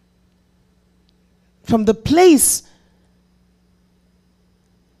 From the place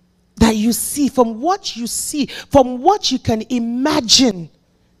that you see, from what you see, from what you can imagine,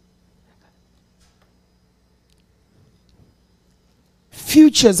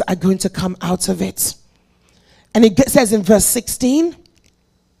 futures are going to come out of it. And it says in verse 16,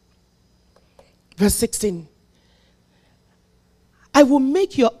 I will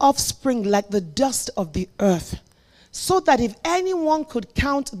make your offspring like the dust of the earth, so that if anyone could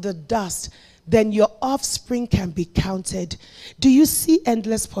count the dust, then your offspring can be counted. Do you see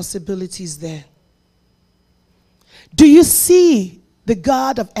endless possibilities there? Do you see the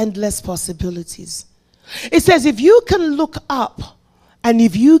God of endless possibilities? It says if you can look up and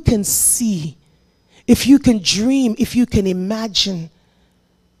if you can see, if you can dream, if you can imagine,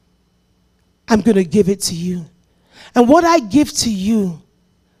 I'm going to give it to you. And what I give to you,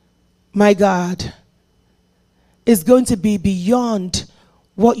 my God, is going to be beyond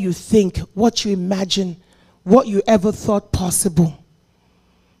what you think, what you imagine, what you ever thought possible.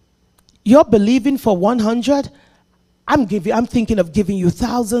 You're believing for 100. I'm thinking of giving you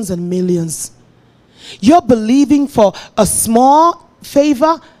thousands and millions. You're believing for a small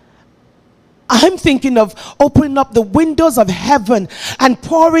favor. I'm thinking of opening up the windows of heaven and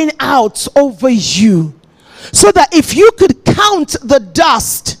pouring out over you, so that if you could count the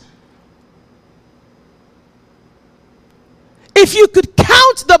dust, if you could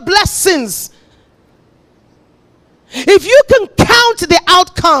count the blessings, if you can count the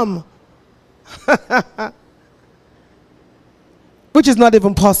outcome, which is not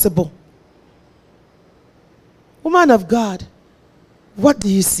even possible. Woman of God, what do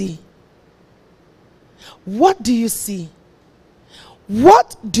you see? What do you see?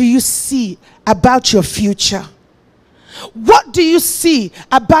 What do you see about your future? What do you see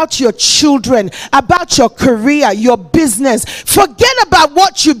about your children, about your career, your business? Forget about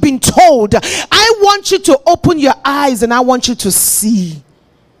what you've been told. I want you to open your eyes and I want you to see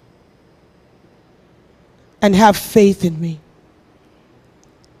and have faith in me.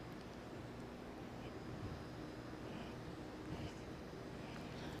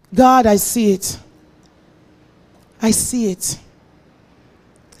 God, I see it. I see it.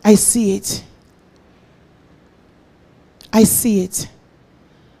 I see it. I see it.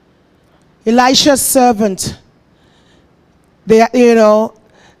 Elisha's servant, Elisha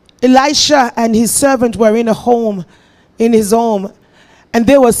and his servant were in his home, and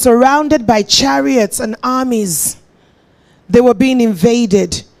they were surrounded by chariots and armies. They were being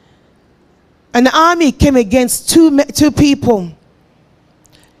invaded. An army came against two people.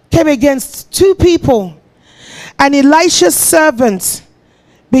 Came against two people. And Elisha's servant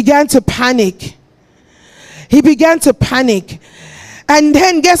began to panic. He began to panic. And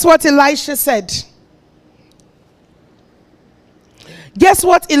then guess what Elisha said? Guess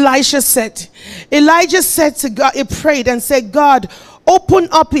what Elisha said? Elijah said to God, he prayed and said, God, open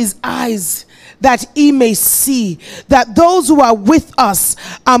up his eyes that he may see that those who are with us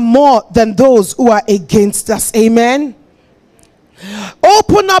are more than those who are against us. Amen.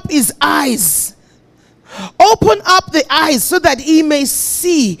 Open up his eyes. Open up the eyes so that he may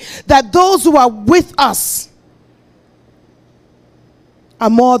see that those who are with us are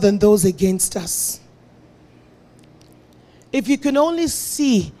more than those against us. If you can only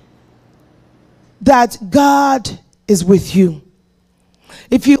see that God is with you,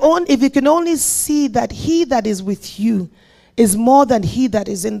 if you can only see that he that is with you is more than he that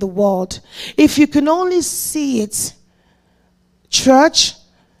is in the world, if you can only see it, church,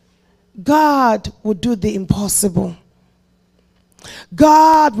 God will do the impossible.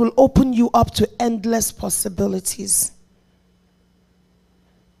 God will open you up to endless possibilities.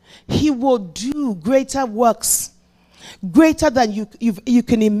 He will do greater works, greater than you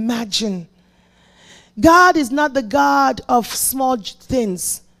can imagine. God is not the God of small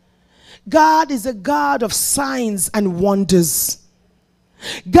things. God is a God of signs and wonders.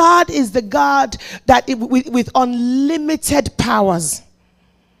 God is the God that with unlimited powers,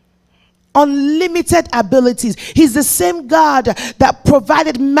 unlimited abilities. He's the same God that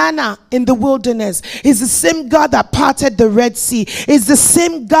provided manna in the wilderness. He's the same God that parted the Red Sea. He's the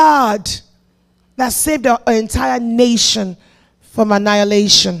same God that saved our entire nation from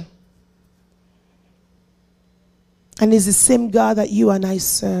annihilation. And it's the same God that you and I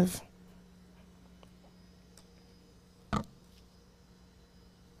serve.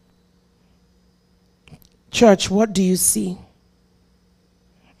 Church, what do you see?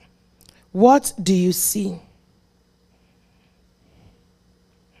 What do you see?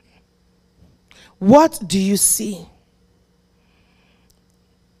 What do you see?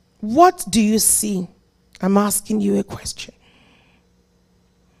 What do you see? I'm asking you a question.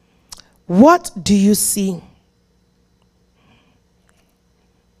 What do you see?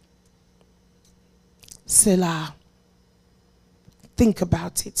 Selah. Think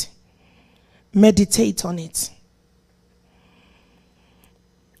about it. Meditate on it.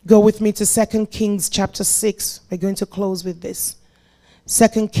 Go with me to 2 Kings chapter 6. We're going to close with this.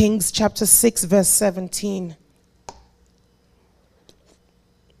 2 Kings chapter 6 verse 17.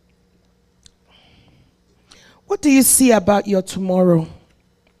 What do you see about your tomorrow?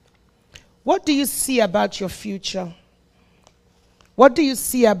 What do you see about your future? What do you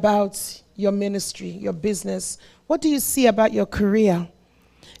see about your ministry, your business? What do you see about your career?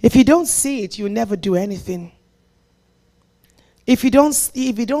 If you don't see it, you'll never do anything. If you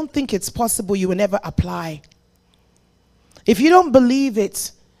don't think it's possible, you will never apply. If you don't believe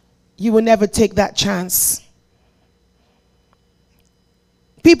it, you will never take that chance.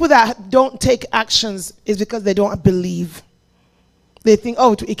 People that don't take actions is because they don't believe. They think,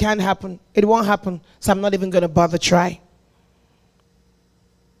 oh, it can't happen. It won't happen, so I'm not even going to bother try.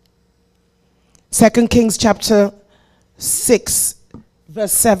 2 Kings chapter 6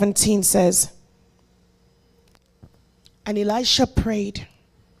 verse 17 says, and Elisha prayed.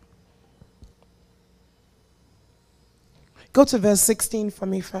 Go to verse 16 for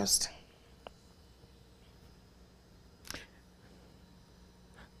me first.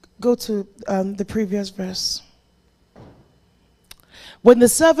 Go to the previous verse. When the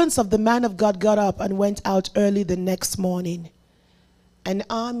servants of the man of God got up and went out early the next morning, an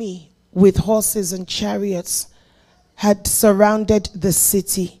army with horses and chariots had surrounded the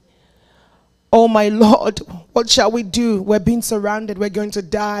city. Oh my Lord, what shall we do? We're being surrounded. We're going to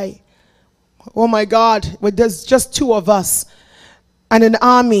die. Oh my God, there's just two of us and an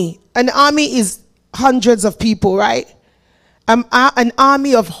army. An army is hundreds of people, right? An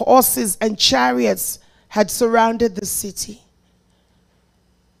army of horses and chariots had surrounded the city.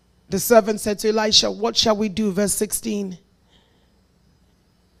 The servant said to Elisha, what shall we do? Verse 16.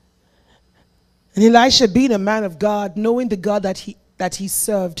 And Elisha, being a man of God, knowing the God that he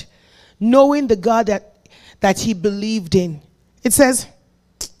served, knowing the God that he believed in, it says,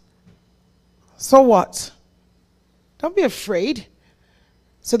 So what? Don't be afraid.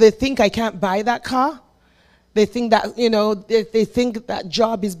 So they think I can't buy that car. They think that, they think that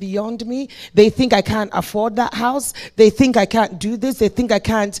job is beyond me. They think I can't afford that house. They think I can't do this. They think I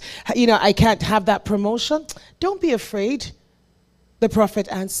can't, I can't have that promotion. Don't be afraid. The prophet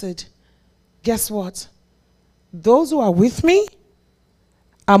answered, guess what? Those who are with me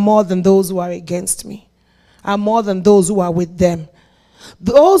are more than those who are against me, are more than those who are with them.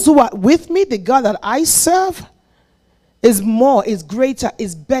 Those who are with me, the God that I serve, is more, is greater,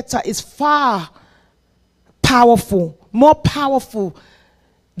 is better, is far powerful, more powerful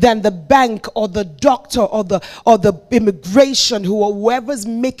than the bank or the doctor or the immigration whoever's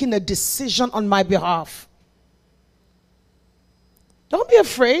making a decision on my behalf. Don't be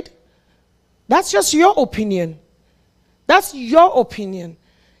afraid. That's just your opinion. That's your opinion.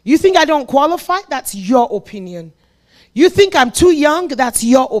 You think I don't qualify? That's your opinion. You think I'm too young? That's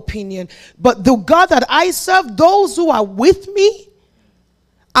your opinion. But the God that I serve, those who are with me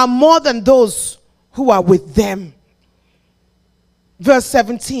are more than those who are with them. Verse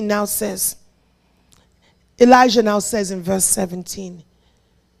 17 now says, Elijah now says in verse 17,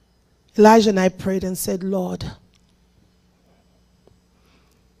 Elijah and I prayed and said, Lord,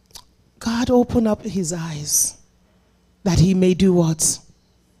 God, open up his eyes that he may do what?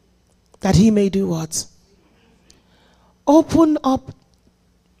 That he may do what? Open up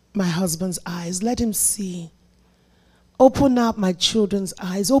my husband's eyes. Let him see. Open up my children's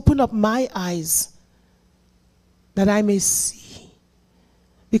eyes. Open up my eyes that I may see.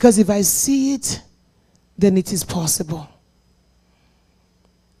 Because if I see it, then it is possible.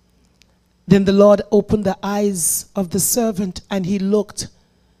 Then the Lord opened the eyes of the servant, and he looked,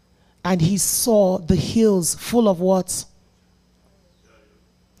 and he saw the hills full of what?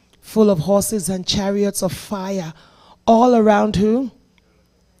 Full of horses and chariots of fire all around who?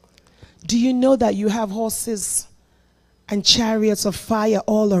 Do you know that you have horses and chariots of fire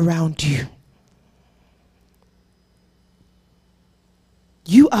all around you?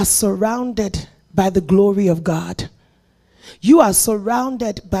 You are surrounded by the glory of God. You are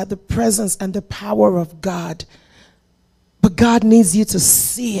surrounded by the presence and the power of God. But God needs you to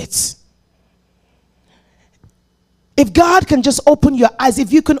see it. If God can just open your eyes,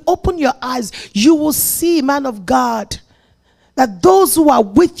 if you can open your eyes, you will see, man of God, that those who are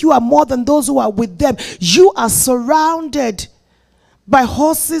with you are more than those who are with them. You are surrounded by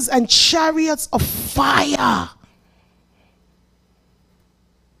horses and chariots of fire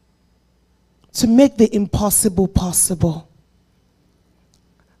to make the impossible possible.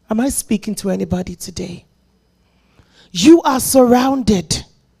 Am I speaking to anybody today? You are surrounded.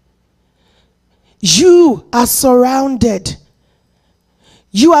 You are surrounded.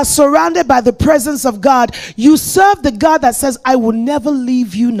 You are surrounded by the presence of God. You serve the God that says, I will never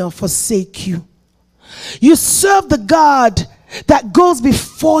leave you nor forsake you. You serve the God that goes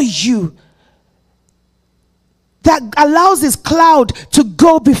before you, that allows his cloud to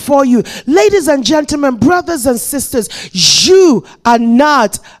go before you. Ladies and gentlemen, brothers and sisters, you are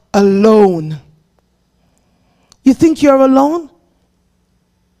not alone. You think you're alone?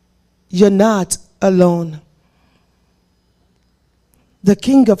 You're not alone. The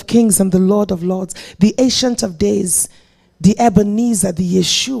King of Kings and the Lord of Lords, the Ancient of Days, the Ebenezer, the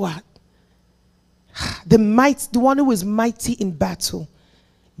Yeshua, the one who is mighty in battle.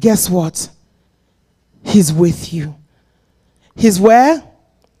 Guess what? He's with you. He's where?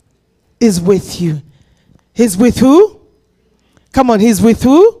 He's with you. He's with who? Come on, he's with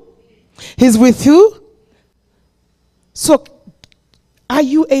who? He's with who? So, are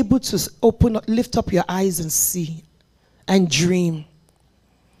you able to lift up your eyes and see and dream?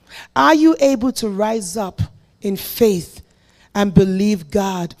 Are you able to rise up in faith and believe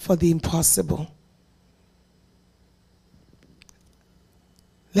God for the impossible?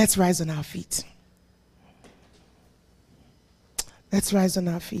 Let's rise on our feet. Let's rise on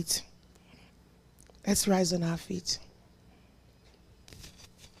our feet. Let's rise on our feet.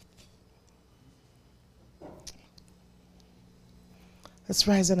 Let's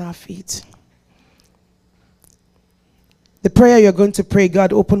rise on our feet. The prayer you're going to pray,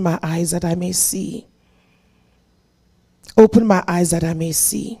 God, open my eyes that I may see. Open my eyes that I may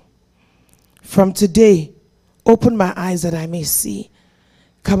see. From today, open my eyes that I may see.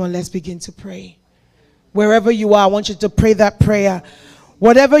 Come on, let's begin to pray. Wherever you are, I want you to pray that prayer.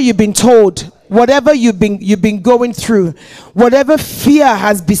 Whatever you've been told, whatever you've been going through, whatever fear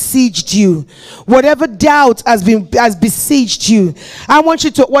has besieged you, whatever doubt has besieged you, I want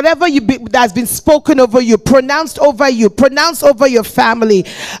you to, whatever that's been spoken over you, pronounced over your family,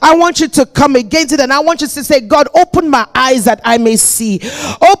 I want you to come against it, and I want you to say, God, open my eyes that I may see.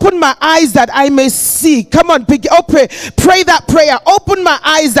 Open my eyes that I may see. Come on, pray that prayer. Open my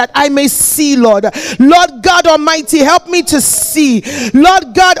eyes that I may see, Lord. Lord God Almighty, help me to see.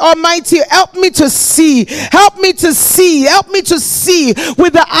 Lord God Almighty, help me to see. Help me to see. Help me to see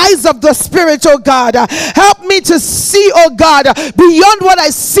with the eyes of the Spirit, oh God. Help me to see, oh God, beyond what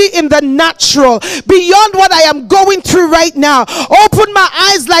I see in the natural, beyond what I am going through right now. Open my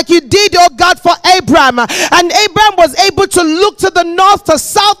eyes like you did, oh God, for Abraham. And Abraham was able to look to the north, the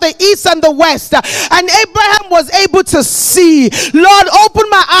south, the east, and the west. And Abraham was able to see. Lord, open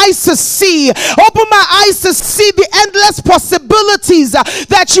my eyes to see. Open my eyes to see the endless possibilities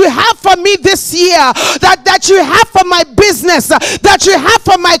that you have for me this year, that you have for my business, that you have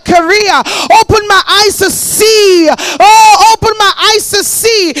for my career. Open my eyes to see. Oh, open my eyes to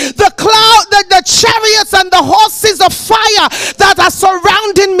see the cloud, the chariots and the horses of fire that are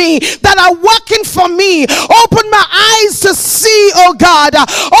surrounding me, that are working for me. Open my eyes to see, oh God.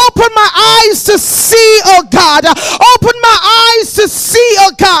 Open my eyes to see, oh God. Open my eyes to see,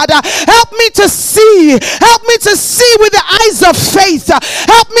 oh God. Help me to see. Help me to see with the eyes of faith.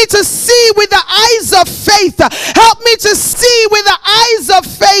 Help me to see with the eyes of faith. Help me to see with the eyes of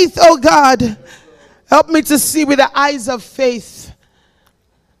faith, oh God. Help me to see with the eyes of faith.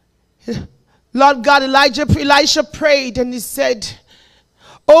 Lord God, Elisha prayed and he said,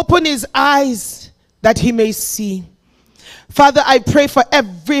 open his eyes that he may see. Father, I pray for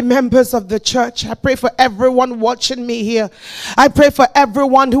every members of the church. I pray for everyone watching me here. I pray for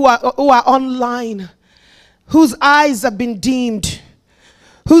everyone who are online, whose eyes have been dimmed,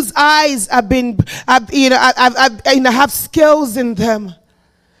 whose eyes have scales in them.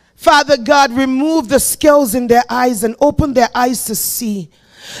 Father God, remove the scales in their eyes and open their eyes to see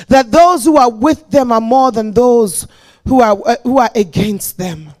that those who are with them are more than those who are against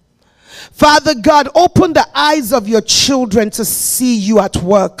them. Father God, open the eyes of your children to see you at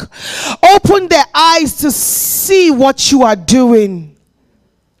work. Open their eyes to see what you are doing.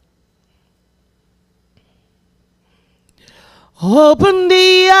 Open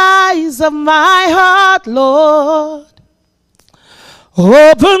the eyes of my heart, Lord.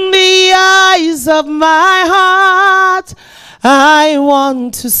 Open the eyes of my heart. I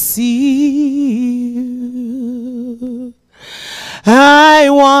want to see you. I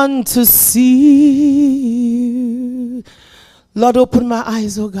want to see you. Lord, open my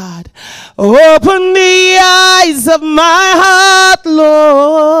eyes, oh God. Open the eyes of my heart,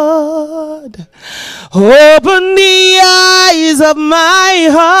 Lord. Open the eyes of my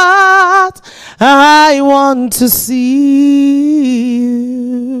heart. I want to see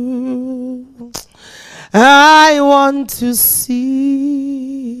you. I want to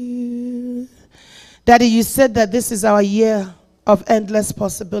see you. Daddy, you said that this is our year of endless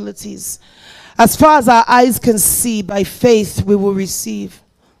possibilities. As far as our eyes can see, by faith we will receive.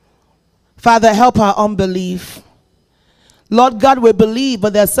 Father, help our unbelief. Lord God, we believe,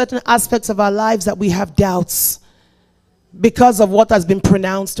 but there are certain aspects of our lives that we have doubts because of what has been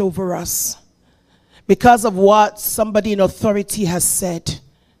pronounced over us, because of what somebody in authority has said.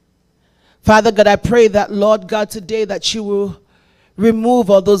 Father God, I pray that, Lord God, today that you will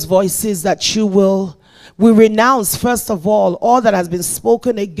remove all those voices, that we renounce, first of all that has been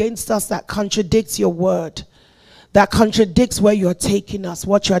spoken against us that contradicts your word, that contradicts where you're taking us,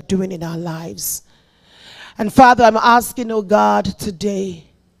 what you're doing in our lives. And Father, I'm asking, oh God, today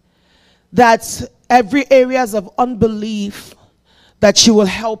that every areas of unbelief, that you will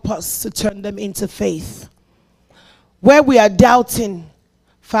help us to turn them into faith. Where we are doubting,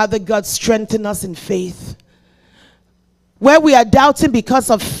 Father God, strengthen us in faith. Where we are doubting because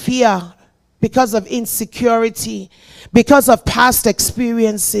of fear, because of insecurity, because of past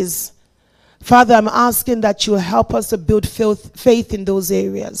experiences, Father, I'm asking that you help us to build faith in those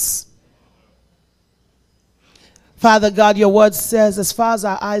areas. Father God, your word says, as far as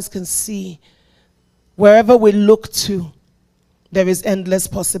our eyes can see, wherever we look to, there is endless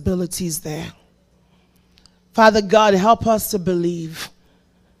possibilities there. Father God, help us to believe.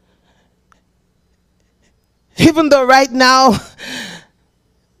 Even though right now,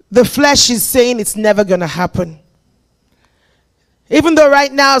 the flesh is saying it's never going to happen. Even though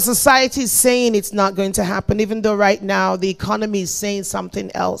right now society is saying it's not going to happen. Even though right now the economy is saying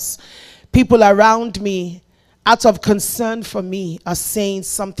something else. People around me, out of concern for me, are saying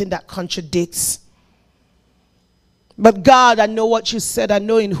something that contradicts. But God, I know what you said. I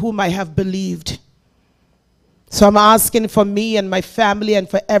know in whom I have believed. So I'm asking for me and my family and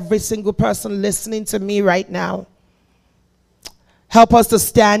for every single person listening to me right now. Help us to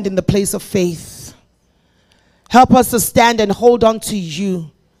stand in the place of faith. Help us to stand and hold on to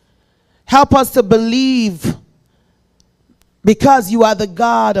you. Help us to believe, because you are the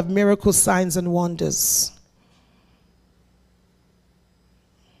God of miracles, signs, and wonders.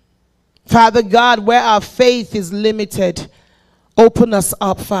 Father God, where our faith is limited, open us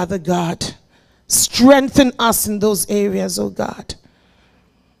up, Father God. Strengthen us in those areas, oh God.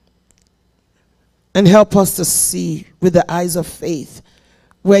 And help us to see with the eyes of faith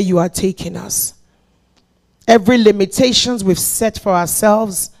where you are taking us. Every limitations we've set for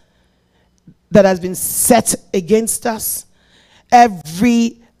ourselves that has been set against us,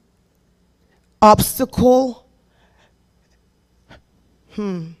 every obstacle,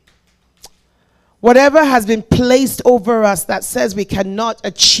 whatever has been placed over us that says we cannot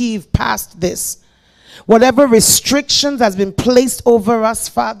achieve past this, whatever restrictions has been placed over us,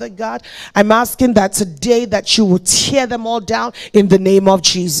 Father God, I'm asking that today that you will tear them all down in the name of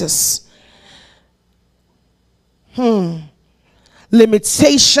Jesus.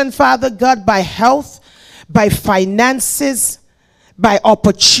 Limitation, Father God, by health, by finances, by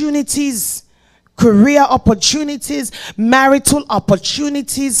opportunities, career opportunities, marital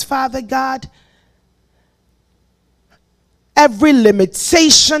opportunities, Father God. Every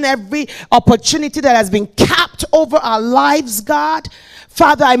limitation, every opportunity that has been capped over our lives, God,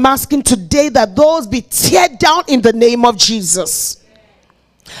 Father, I'm asking today that those be teared down in the name of Jesus.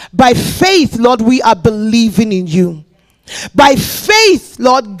 By faith, Lord, we are believing in you. By faith,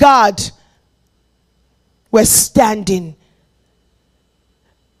 Lord God, we're standing,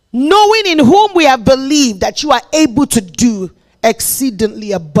 knowing in whom we have believed that you are able to do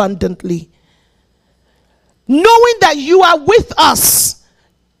exceedingly abundantly. Knowing that you are with us,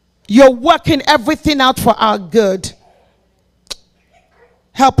 you're working everything out for our good.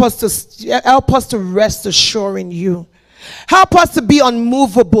 Help us to rest assured in you. Help us to be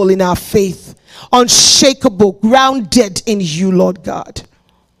unmovable in our faith, unshakable, grounded in you, Lord God.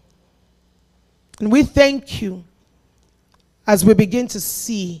 And we thank you as we begin to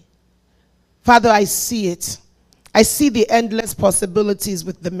see. Father, I see it. I see the endless possibilities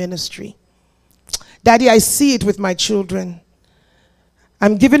with the ministry. Daddy, I see it with my children.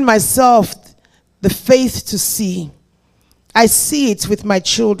 I'm giving myself the faith to see. I see it with my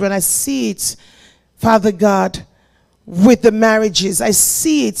children. I see it, Father God, with the marriages. I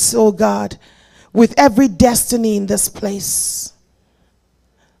see it, oh God, with every destiny in this place.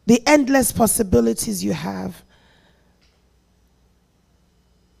 The endless possibilities you have.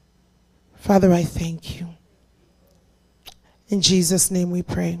 Father, I thank you. In Jesus' name we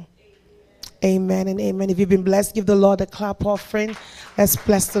pray. Amen and amen. If you've been blessed, give the Lord a clap offering. Let's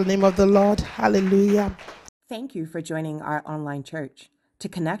bless the name of the Lord. Hallelujah. Thank you for joining our online church. To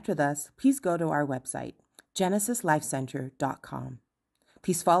connect with us, please go to our website, genesislifecenter.com.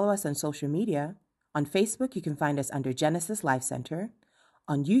 Please follow us on social media. On Facebook, you can find us under Genesis Life Center.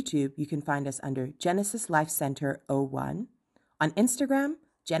 On YouTube, you can find us under Genesis Life Center 01. On Instagram,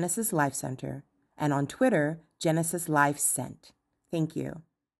 Genesis Life Center. And on Twitter, Genesis Life Cent. Thank you.